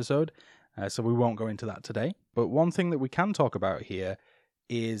last episode. So we won't go into that today. But one thing that we can talk about here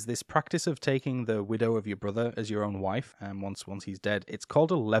is this practice of taking the widow of your brother as your own wife, and once he's dead. It's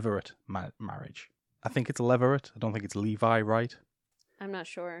called a Levirate marriage. I think it's Levirate. I don't think it's Levi, right? I'm not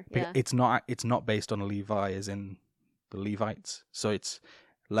sure. Yeah. It's not based on a Levi as in the Levites. So it's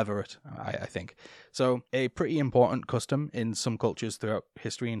Levirate, I think. So a pretty important custom in some cultures throughout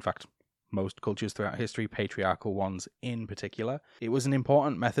history, in fact, most cultures throughout history, patriarchal ones in particular. It was an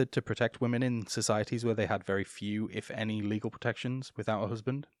important method to protect women in societies where they had very few, if any, legal protections without a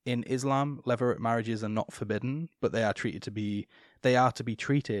husband. In Islam, levirate marriages are not forbidden, but they are to be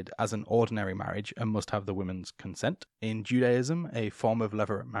treated as an ordinary marriage and must have the woman's consent. In Judaism, a form of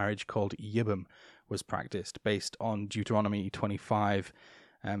levirate marriage called yibum was practiced based on Deuteronomy 25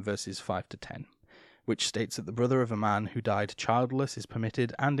 verses 5 to 10. Which states that the brother of a man who died childless is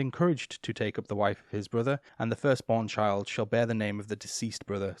permitted and encouraged to take up the wife of his brother, and the firstborn child shall bear the name of the deceased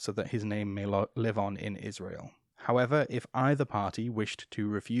brother, so that his name may live on in Israel. However, if either party wished to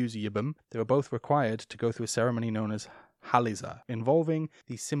refuse yibum, they were both required to go through a ceremony known as haliza, involving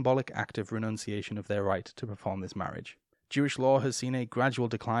the symbolic act of renunciation of their right to perform this marriage. Jewish law has seen a gradual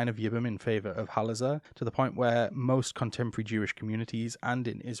decline of yibum in favor of halaza, to the point where most contemporary Jewish communities, and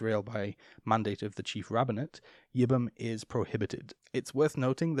in Israel by mandate of the chief rabbinate, yibum is prohibited. It's worth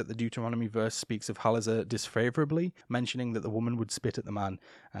noting that the Deuteronomy verse speaks of halaza disfavorably, mentioning that the woman would spit at the man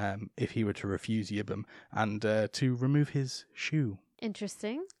if he were to refuse yibum, and to remove his shoe.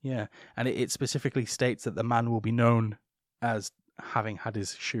 Interesting. Yeah, and it specifically states that the man will be known as having had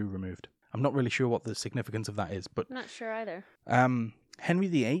his shoe removed. I'm not really sure what the significance of that is, but... I'm not sure either. Henry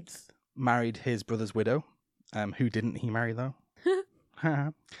VIII married his brother's widow. Who didn't he marry, though?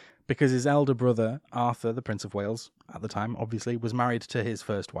 Because his elder brother, Arthur, the Prince of Wales, at the time, obviously, was married to his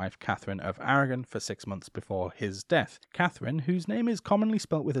first wife, Catherine of Aragon, for 6 months before his death. Catherine, whose name is commonly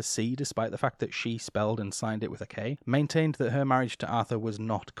spelt with a C, despite the fact that she spelled and signed it with a K, maintained that her marriage to Arthur was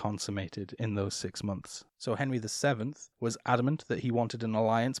not consummated in those 6 months. So Henry VII was adamant that he wanted an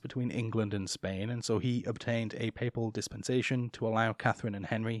alliance between England and Spain, and so he obtained a papal dispensation to allow Catherine and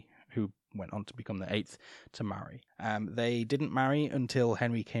Henry, who went on to become the 8th, to marry. They didn't marry until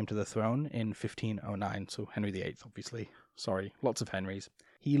Henry came to the throne in 1509, so Henry VIII, obviously. Sorry, lots of Henrys.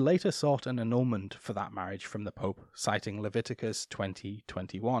 He later sought an annulment for that marriage from the Pope, citing Leviticus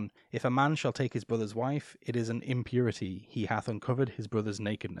 20:21. If a man shall take his brother's wife, it is an impurity. He hath uncovered his brother's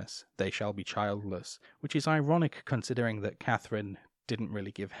nakedness. They shall be childless. Which is ironic, considering that Catherine didn't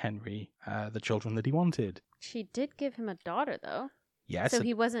really give Henry the children that he wanted. She did give him a daughter, though. Yes. So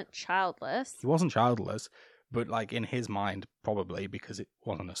he wasn't childless. He wasn't childless, but like in his mind, probably, because it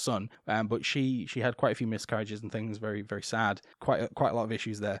wasn't a son. But she had quite a few miscarriages and things, very, very sad. Quite a lot of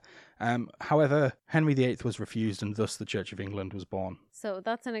issues there. However, Henry VIII was refused, and thus the Church of England was born. So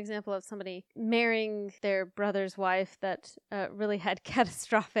that's an example of somebody marrying their brother's wife that really had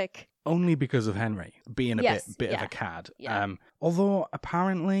catastrophic... Only because of Henry being a bit of a cad. Yeah. Although,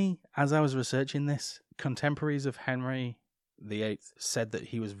 apparently, as I was researching this, contemporaries of Henry VIII said that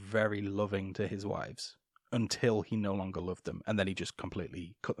he was very loving to his wives until he no longer loved them, and then he just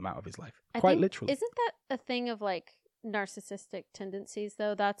completely cut them out of his life. Quite literally. Isn't that a thing of like narcissistic tendencies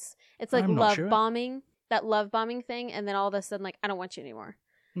though? It's like love bombing, that love bombing thing, and then all of a sudden like, I don't want you anymore.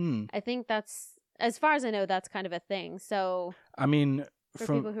 I think that's, as far as I know, that's kind of a thing. So I mean, for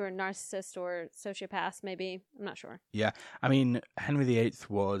people who are narcissists or sociopaths, maybe, I'm not sure. Yeah, I mean, Henry VIII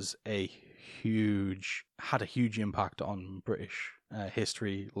had a huge impact on British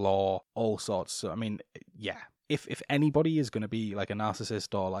history, law, all sorts. So, I mean, yeah, if anybody is going to be like a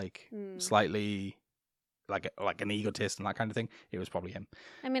narcissist or like slightly like an egotist and that kind of thing, it was probably him.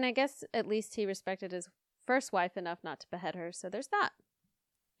 I mean, I guess at least he respected his first wife enough not to behead her. So there's that.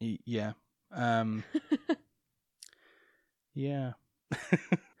 Yeah. Yeah.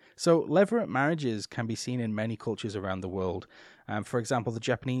 So levirate marriages can be seen in many cultures around the world. For example, the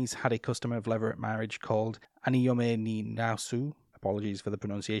Japanese had a custom of levirate marriage called Aniyome ni Nasu, apologies for the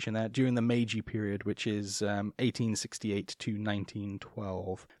pronunciation there, during the Meiji period, which is 1868 to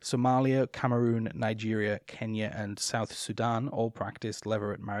 1912. Somalia, Cameroon, Nigeria, Kenya, and South Sudan all practiced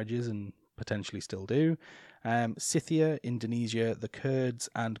levirate marriages and potentially still do. Scythia, Indonesia, the Kurds,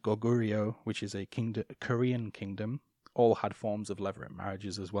 and Goguryeo, which is a Korean kingdom, all had forms of levirate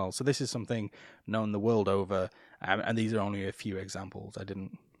marriages as well. So this is something known the world over, and these are only a few examples. I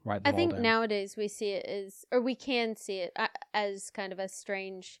didn't write them all down. I think nowadays we see it as, or we can see it as kind of a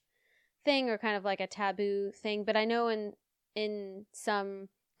strange thing or kind of like a taboo thing. But I know in some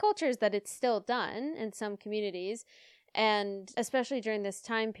cultures that it's still done in some communities. And especially during this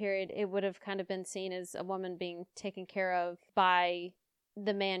time period, it would have kind of been seen as a woman being taken care of by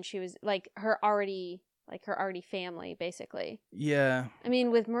the man she was, like her already family, basically. Yeah. I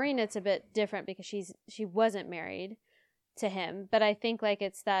mean, with Marina, it's a bit different because she wasn't married to him, but I think like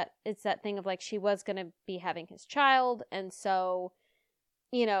it's that thing of like she was going to be having his child, and so,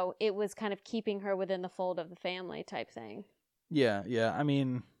 you know, it was kind of keeping her within the fold of the family type thing. Yeah. I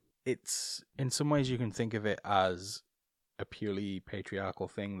mean, it's in some ways you can think of it as a purely patriarchal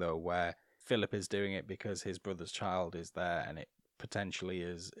thing, though, where Philip is doing it because his brother's child is there, and it potentially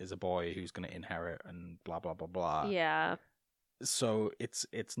is a boy who's going to inherit, and blah blah blah blah. Yeah. So it's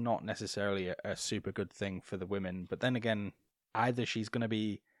not necessarily a super good thing for the women. But then again, either she's going to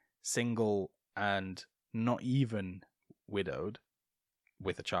be single and not even widowed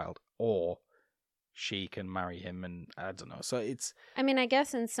with a child, or she can marry him, and I don't know. So it's... I mean, I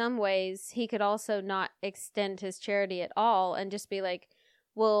guess in some ways he could also not extend his charity at all and just be like,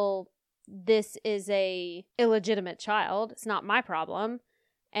 well, this is a illegitimate child. It's not my problem.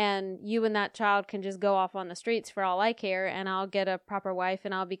 And you and that child can just go off on the streets for all I care, and I'll get a proper wife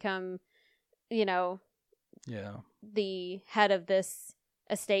and I'll become, Yeah. the head of this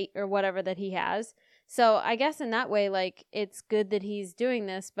estate or whatever that he has. So I guess in that way, like, it's good that he's doing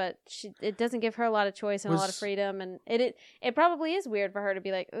this, but it doesn't give her a lot of choice and a lot of freedom. And it probably is weird for her to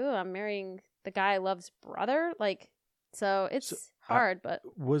be like, "Ooh, I'm marrying the guy I love's brother." Like, so it's hard. But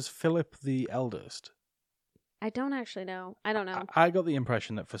was Philip the eldest? I don't actually know. I don't know. I got the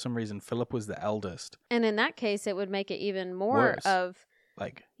impression that for some reason Philip was the eldest. And in that case, it would make it even more worse. of...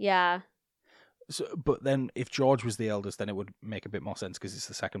 Like... Yeah. So, but then if George was the eldest, then it would make a bit more sense because it's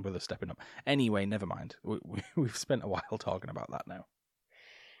the second brother stepping up. Anyway, never mind. We've spent a while talking about that now.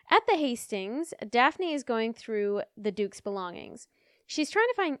 At the Hastings, Daphne is going through the Duke's belongings. She's trying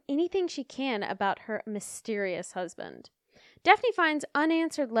to find anything she can about her mysterious husband. Daphne finds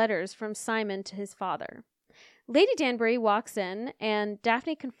unanswered letters from Simon to his father. Lady Danbury walks in, and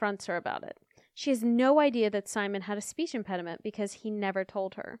Daphne confronts her about it. She has no idea that Simon had a speech impediment because he never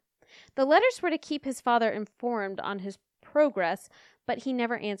told her. The letters were to keep his father informed on his progress, but he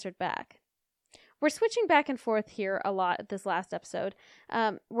never answered back. We're switching back and forth here a lot this last episode.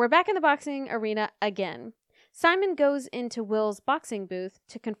 We're back in the boxing arena again. Simon goes into Will's boxing booth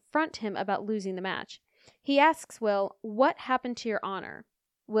to confront him about losing the match. He asks Will, "What happened to your honor?"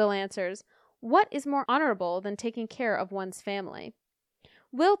 Will answers, "What is more honorable than taking care of one's family?"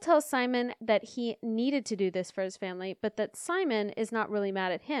 Will tells Simon that he needed to do this for his family, but that Simon is not really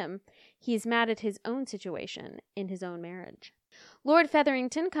mad at him. He's mad at his own situation in his own marriage. Lord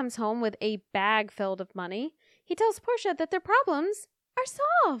Featherington comes home with a bag filled of money. He tells Portia that their problems are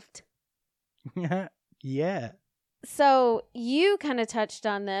solved. Yeah. So you kind of touched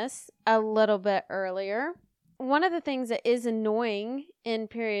on this a little bit earlier. One of the things that is annoying in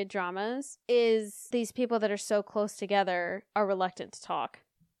period dramas is these people that are so close together are reluctant to talk.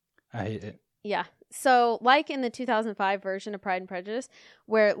 I hate it. Yeah. So like in the 2005 version of Pride and Prejudice,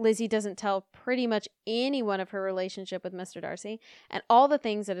 where Lizzie doesn't tell pretty much anyone of her relationship with Mr. Darcy and all the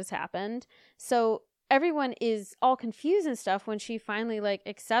things that has happened. So everyone is all confused and stuff when she finally like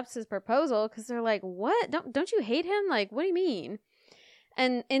accepts his proposal because they're like, what? Don't you hate him? Like, what do you mean?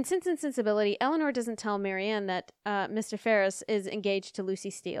 And in Sense and Sensibility, Eleanor doesn't tell Marianne that Mr. Ferris is engaged to Lucy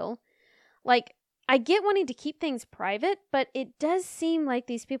Steele. Like, I get wanting to keep things private, but it does seem like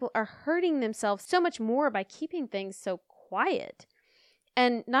these people are hurting themselves so much more by keeping things so quiet.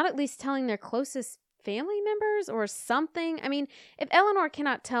 And not at least telling their closest family members or something. I mean, if Eleanor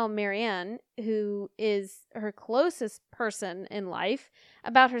cannot tell Marianne, who is her closest person in life,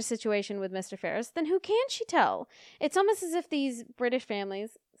 about her situation with Mr. Ferris, then who can she tell? It's almost as if these British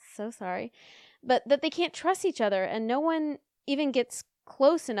families, so sorry, but that they can't trust each other and no one even gets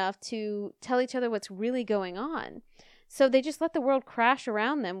close enough to tell each other what's really going on. So they just let the world crash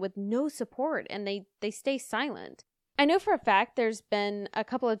around them with no support and they stay silent. I know for a fact there's been a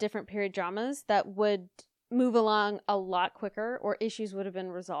couple of different period dramas that would move along a lot quicker or issues would have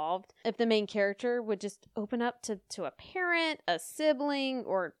been resolved if the main character would just open up to a parent, a sibling,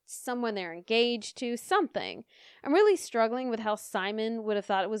 or someone they're engaged to, something. I'm really struggling with how Simon would have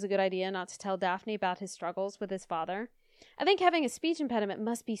thought it was a good idea not to tell Daphne about his struggles with his father. I think having a speech impediment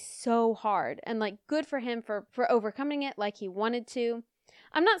must be so hard and like good for him for overcoming it like he wanted to.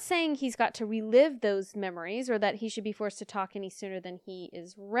 I'm not saying he's got to relive those memories or that he should be forced to talk any sooner than he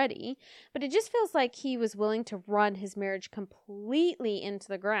is ready, but it just feels like he was willing to run his marriage completely into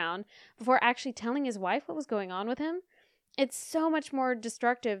the ground before actually telling his wife what was going on with him. It's so much more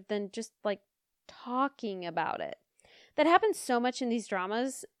destructive than just like talking about it. That happens so much in these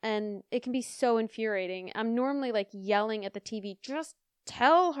dramas and it can be so infuriating. I'm normally like yelling at the TV, just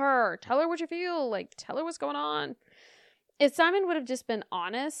tell her what you feel, like tell her what's going on. If Simon would have just been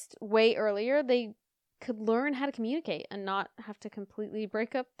honest way earlier, they could learn how to communicate and not have to completely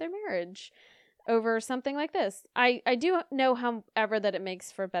break up their marriage over something like this. I do know, however, that it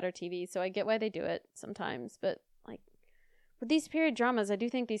makes for better TV, so I get why they do it sometimes. But like with these period dramas, I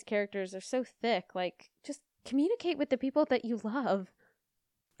do think these characters are so thick. Like, just communicate with the people that you love.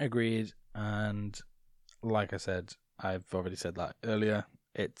 Agreed. And like I said, I've already said that earlier.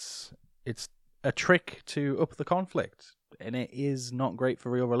 It's a trick to up the conflict, and it is not great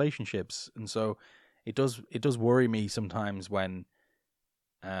for real relationships. And so it does worry me sometimes when,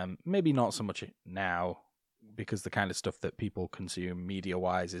 maybe not so much now, because the kind of stuff that people consume media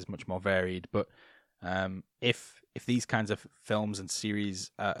wise is much more varied. But if these kinds of films and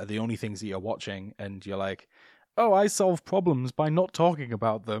series are the only things that you're watching, and you're like, oh, I solve problems by not talking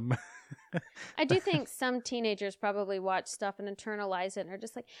about them. I do think some teenagers probably watch stuff and internalize it and are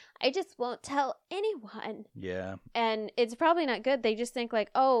just like, I just won't tell anyone. Yeah. And it's probably not good. They just think like,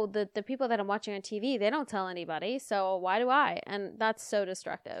 oh, the people that I'm watching on TV, they don't tell anybody, so why do I? And that's so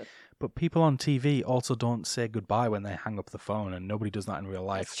destructive. But people on TV also don't say goodbye when they hang up the phone, and nobody does that in real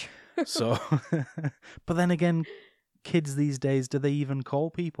life. So, but then again, kids these days, do they even call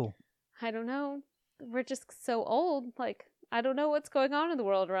people? I don't know. We're just so old. Like, I don't know what's going on in the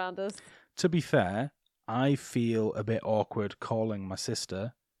world around us. To be fair, I feel a bit awkward calling my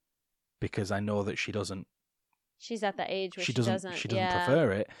sister because I know that she doesn't. She's at the age where she doesn't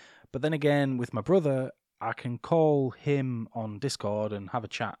prefer it. But then again, with my brother, I can call him on Discord and have a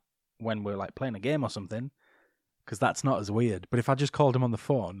chat when we're like playing a game or something, because that's not as weird. But if I just called him on the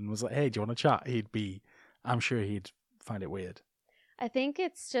phone and was like, "Hey, do you want to chat?" I'm sure he'd find it weird. I think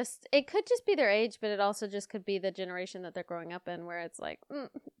it could just be their age, but it also just could be the generation that they're growing up in, where it's like,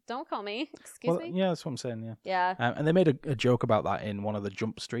 don't call me. Excuse me? Yeah, that's what I'm saying, yeah. Yeah. And they made a joke about that in one of the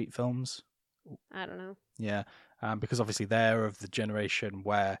Jump Street films. I don't know. Yeah, because obviously they're of the generation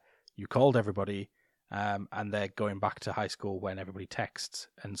where you called everybody, and they're going back to high school when everybody texts.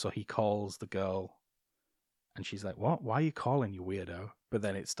 And so he calls the girl, and she's like, what? Why are you calling, you weirdo? But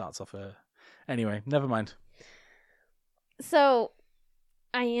then it starts off Anyway, never mind. So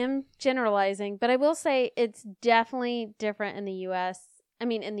I am generalizing, but I will say it's definitely different in the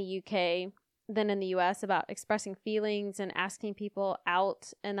in the UK than in the US about expressing feelings and asking people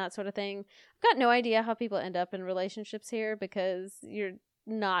out and that sort of thing. I've got no idea how people end up in relationships here because you're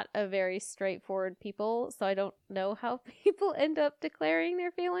not a very straightforward people, so I don't know how people end up declaring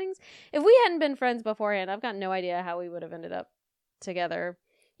their feelings. If we hadn't been friends beforehand, I've got no idea how we would have ended up together.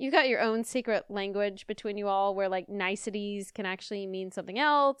 You've got your own secret language between you all where like niceties can actually mean something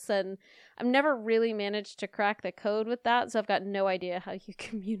else, and I've never really managed to crack the code with that, so I've got no idea how you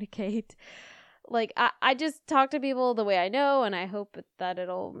communicate. Like, I just talk to people the way I know, and I hope that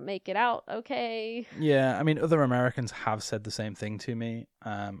it'll make it out okay. Yeah, I mean, other Americans have said the same thing to me.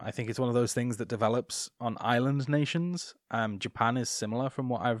 I think it's one of those things that develops on island nations. Japan is similar from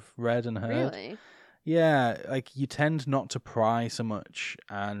what I've read and heard. Really? Yeah, like you tend not to pry so much,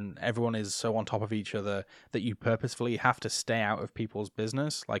 and everyone is so on top of each other that you purposefully have to stay out of people's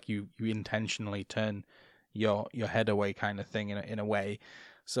business. Like you intentionally turn your head away, kind of thing, in a way.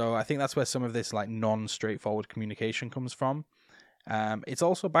 So I think that's where some of this like non-straightforward communication comes from. It's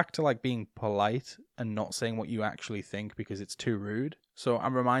also back to like being polite and not saying what you actually think because it's too rude. So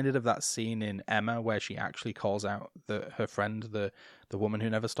I'm reminded of that scene in Emma where she actually calls out her friend, the woman who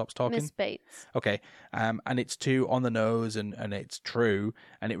never stops talking. Miss Bates. Okay. And it's too on the nose and it's true,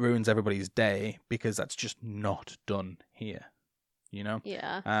 and it ruins everybody's day because that's just not done here. You know?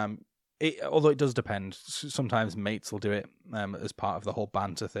 Yeah. Although it does depend. Sometimes mates will do it as part of the whole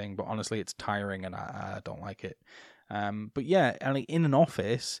banter thing, but honestly, it's tiring and I don't like it. But yeah, and like in an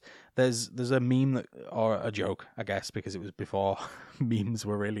office, there's a meme or a joke, I guess, because it was before memes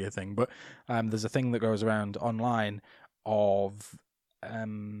were really a thing. But there's a thing that goes around online of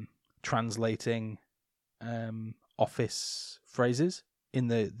translating office phrases in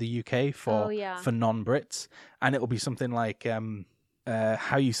the UK for non-Brits, and it'll be something like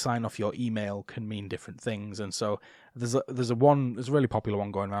how you sign off your email can mean different things. And so there's a really popular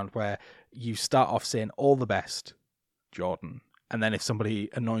one going around where you start off saying all the best, Jordan, and then if somebody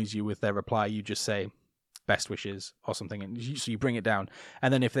annoys you with their reply, you just say best wishes or something, and so you bring it down.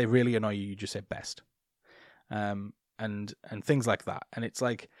 And then if they really annoy you, you just say best, and things like that. And it's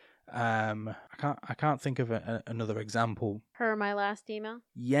like I can't think of another example. Per my last email.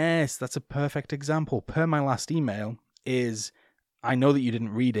 Yes, that's a perfect example. Per my last email is, I know that you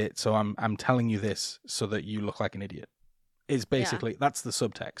didn't read it, so I'm telling you this so that you look like an idiot. Is basically that's the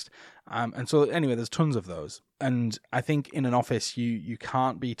subtext. And so anyway, there's tons of those. And I think in an office you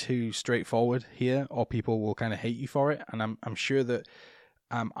can't be too straightforward here, or people will kind of hate you for it. And I'm sure that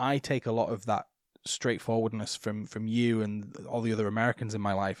I take a lot of that straightforwardness from you and all the other Americans in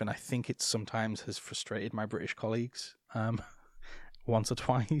my life, and I think it sometimes has frustrated my British colleagues once or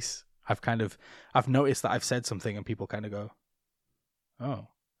twice. I've noticed that I've said something and people kind of go, oh,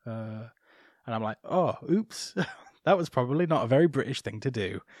 And I'm like, oh, oops. That was probably not a very British thing to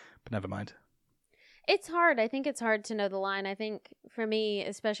do. But never mind. It's hard. I think it's hard to know the line. I think for me,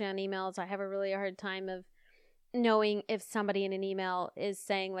 especially on emails, I have a really hard time of knowing if somebody in an email is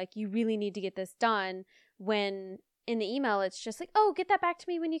saying, like, you really need to get this done, when in the email it's just like, oh, get that back to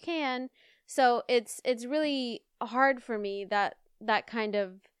me when you can. So it's really hard for me, that kind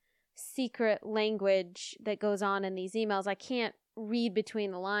of secret language that goes on in these emails. I can't read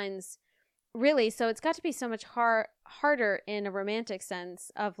between the lines, really. So it's got to be so much harder in a romantic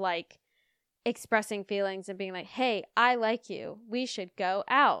sense of, like, expressing feelings and being like, hey, I like you, we should go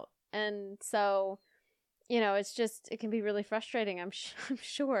out. And so, it's just, it can be really frustrating, I'm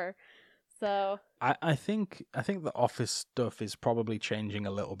sure. So I think the office stuff is probably changing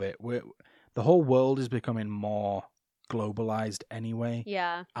a little bit. The whole world is becoming more globalized anyway.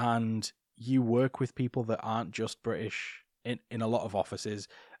 Yeah. And you work with people that aren't just British in a lot of offices,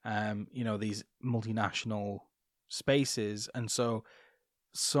 these multinational spaces. And so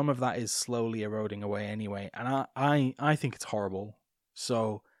some of that is slowly eroding away anyway. And I think it's horrible.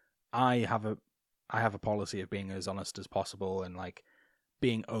 So I have a policy of being as honest as possible, and like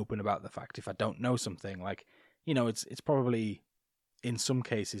being open about the fact if I don't know something, like, it's probably in some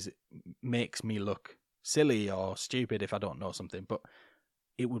cases it makes me look silly or stupid if I don't know something, but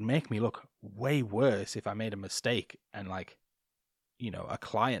it would make me look way worse if I made a mistake and, like, a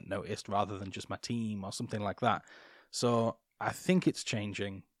client noticed rather than just my team or something like that. So I think it's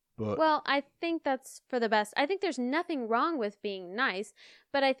changing. But well, I think that's for the best. I think there's nothing wrong with being nice,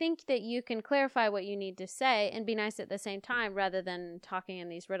 but I think that you can clarify what you need to say and be nice at the same time, rather than talking in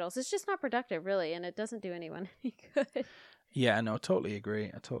these riddles. It's just not productive, really, and it doesn't do anyone any good. Yeah, no, I totally agree.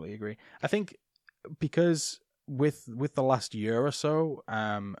 I think because with the last year or so,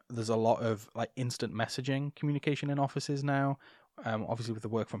 there's a lot of, like, instant messaging communication in offices now. Obviously with the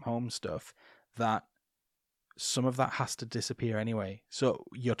work from home stuff, that some of that has to disappear anyway. So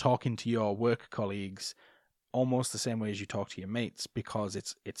you're talking to your work colleagues almost the same way as you talk to your mates, because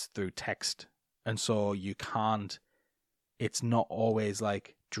it's through text. And so you can't, it's not always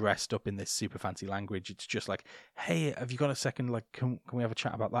like dressed up in this super fancy language. It's just like, hey, have you got a second? Like, can we have a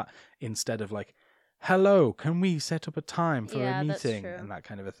chat about that? Instead of like, hello, can we set up a time for a meeting? And that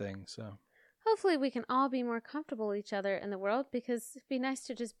kind of a thing. So hopefully we can all be more comfortable with each other in the world, because it'd be nice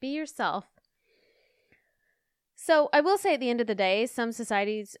to just be yourself. So I will say, at the end of the day, some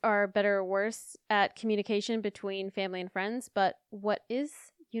societies are better or worse at communication between family and friends, but what is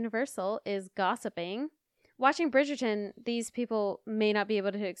universal is gossiping. Watching Bridgerton, these people may not be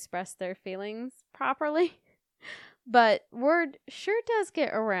able to express their feelings properly, but word sure does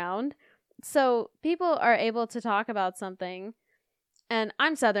get around. So people are able to talk about something. And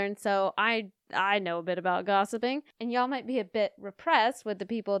I'm Southern, so I know a bit about gossiping. And y'all might be a bit repressed with the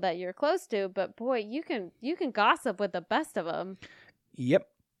people that you're close to, but boy, you can gossip with the best of them. Yep.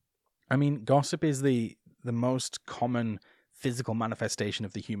 I mean, gossip is the most common physical manifestation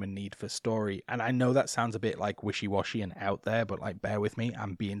of the human need for story. And I know that sounds a bit like wishy-washy and out there, but, like, bear with me,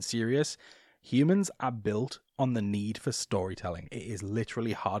 I'm being serious. Humans are built on the need for storytelling. It is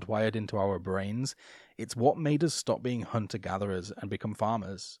literally hardwired into our brains. It's what made us stop being hunter-gatherers and become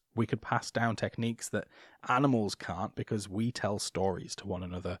farmers. We could pass down techniques that animals can't because we tell stories to one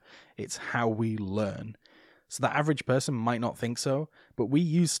another. It's how we learn. So the average person might not think so, but we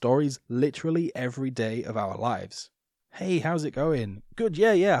use stories literally every day of our lives. Hey, how's it going? Good,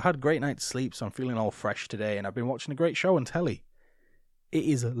 yeah, I had a great night's sleep, so I'm feeling all fresh today, and I've been watching a great show on telly. It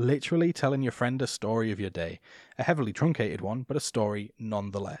is literally telling your friend a story of your day. A heavily truncated one, but a story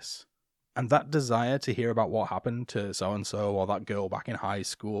nonetheless. And that desire to hear about what happened to so-and-so, or that girl back in high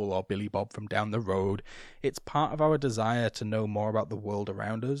school, or Billy Bob from down the road, it's part of our desire to know more about the world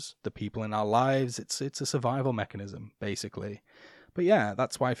around us, the people in our lives. It's a survival mechanism, basically. But yeah,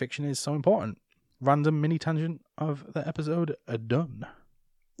 that's why fiction is so important. Random mini tangent of the episode done.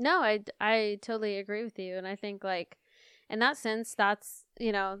 No, I totally agree with you. And I think, like, in that sense, that's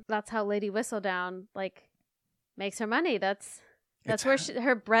how Lady Whistledown, like, makes her money. That's where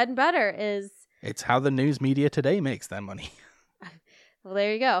her bread and butter is. It's how the news media today makes their money. Well,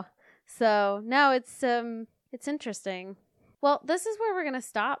 there you go. So no, it's interesting. Well, this is where we're going to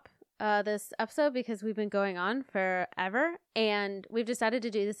stop this episode, because we've been going on forever, and we've decided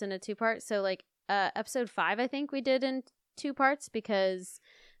to do this in a 2-part. So, like, episode 5, I think we did in 2 parts, because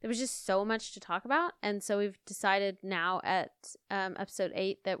there was just so much to talk about. And so we've decided now at episode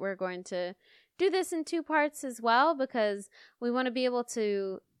 8 that we're going to do this in 2 parts as well, because we want to be able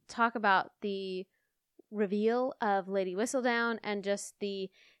to talk about the reveal of Lady Whistledown and just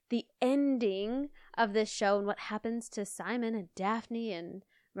the ending of this show and what happens to Simon and Daphne and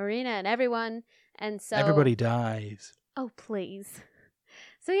Marina and everyone. And so everybody dies. Oh, please.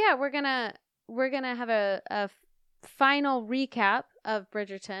 So yeah, we're gonna have a final recap of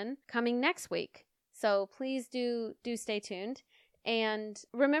Bridgerton coming next week. So please do stay tuned. And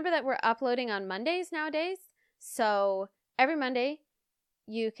remember that we're uploading on Mondays nowadays. So every Monday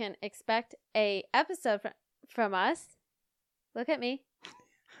you can expect a episode from us. Look at me.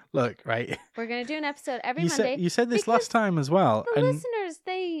 Look, right. We're going to do an episode every Monday. You said this last time as well. The listeners,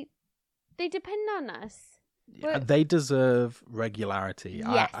 they depend on us. They deserve regularity.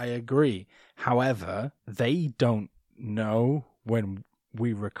 Yes. I agree. However, they don't know when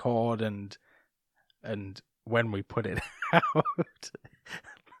we record and when we put it out.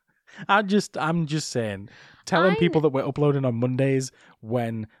 I'm just saying, telling people that we're uploading on Mondays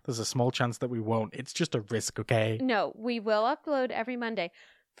when there's a small chance that we won't, it's just a risk, okay? No, we will upload every Monday.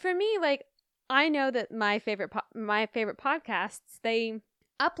 For me, like, I know that my favorite podcasts, they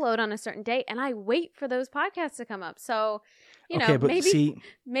upload on a certain date, and I wait for those podcasts to come up. So, you know,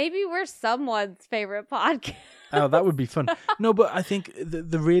 maybe we're someone's favorite podcast. Oh, that would be fun. No, but I think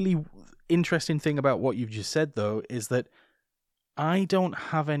the really interesting thing about what you've just said, though, is that I don't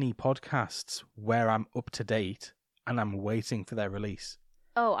have any podcasts where I'm up to date and I'm waiting for their release.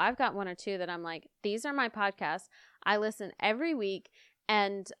 Oh, I've got one or two that I'm like, these are my podcasts. I listen every week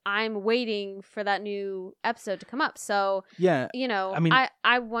and I'm waiting for that new episode to come up. So, yeah, you know, I mean,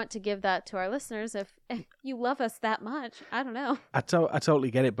 I want to give that to our listeners. If you love us that much, I don't know. I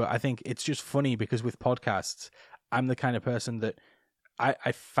totally get it. But I think it's just funny because with podcasts, I'm the kind of person that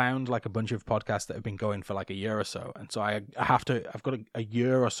I found like a bunch of podcasts that have been going for like a year or so. And so I've got a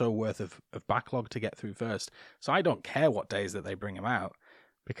year or so worth of backlog to get through first. So I don't care what days that they bring them out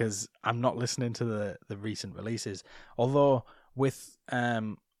because I'm not listening to the recent releases. Although with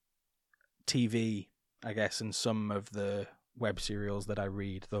TV, I guess, and some of the web serials that I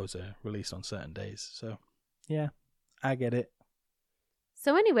read, those are released on certain days. So yeah, I get it.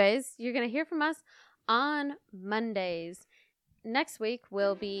 So anyways, you're going to hear from us on Mondays. Next week,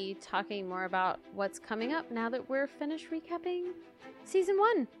 we'll be talking more about what's coming up now that we're finished recapping season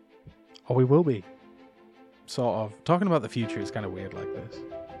 1. Oh, we will be. Sort of. Talking about the future is kind of weird like this.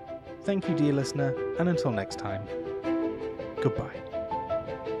 Thank you, dear listener, and until next time, goodbye.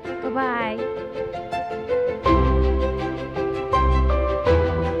 Bye-bye.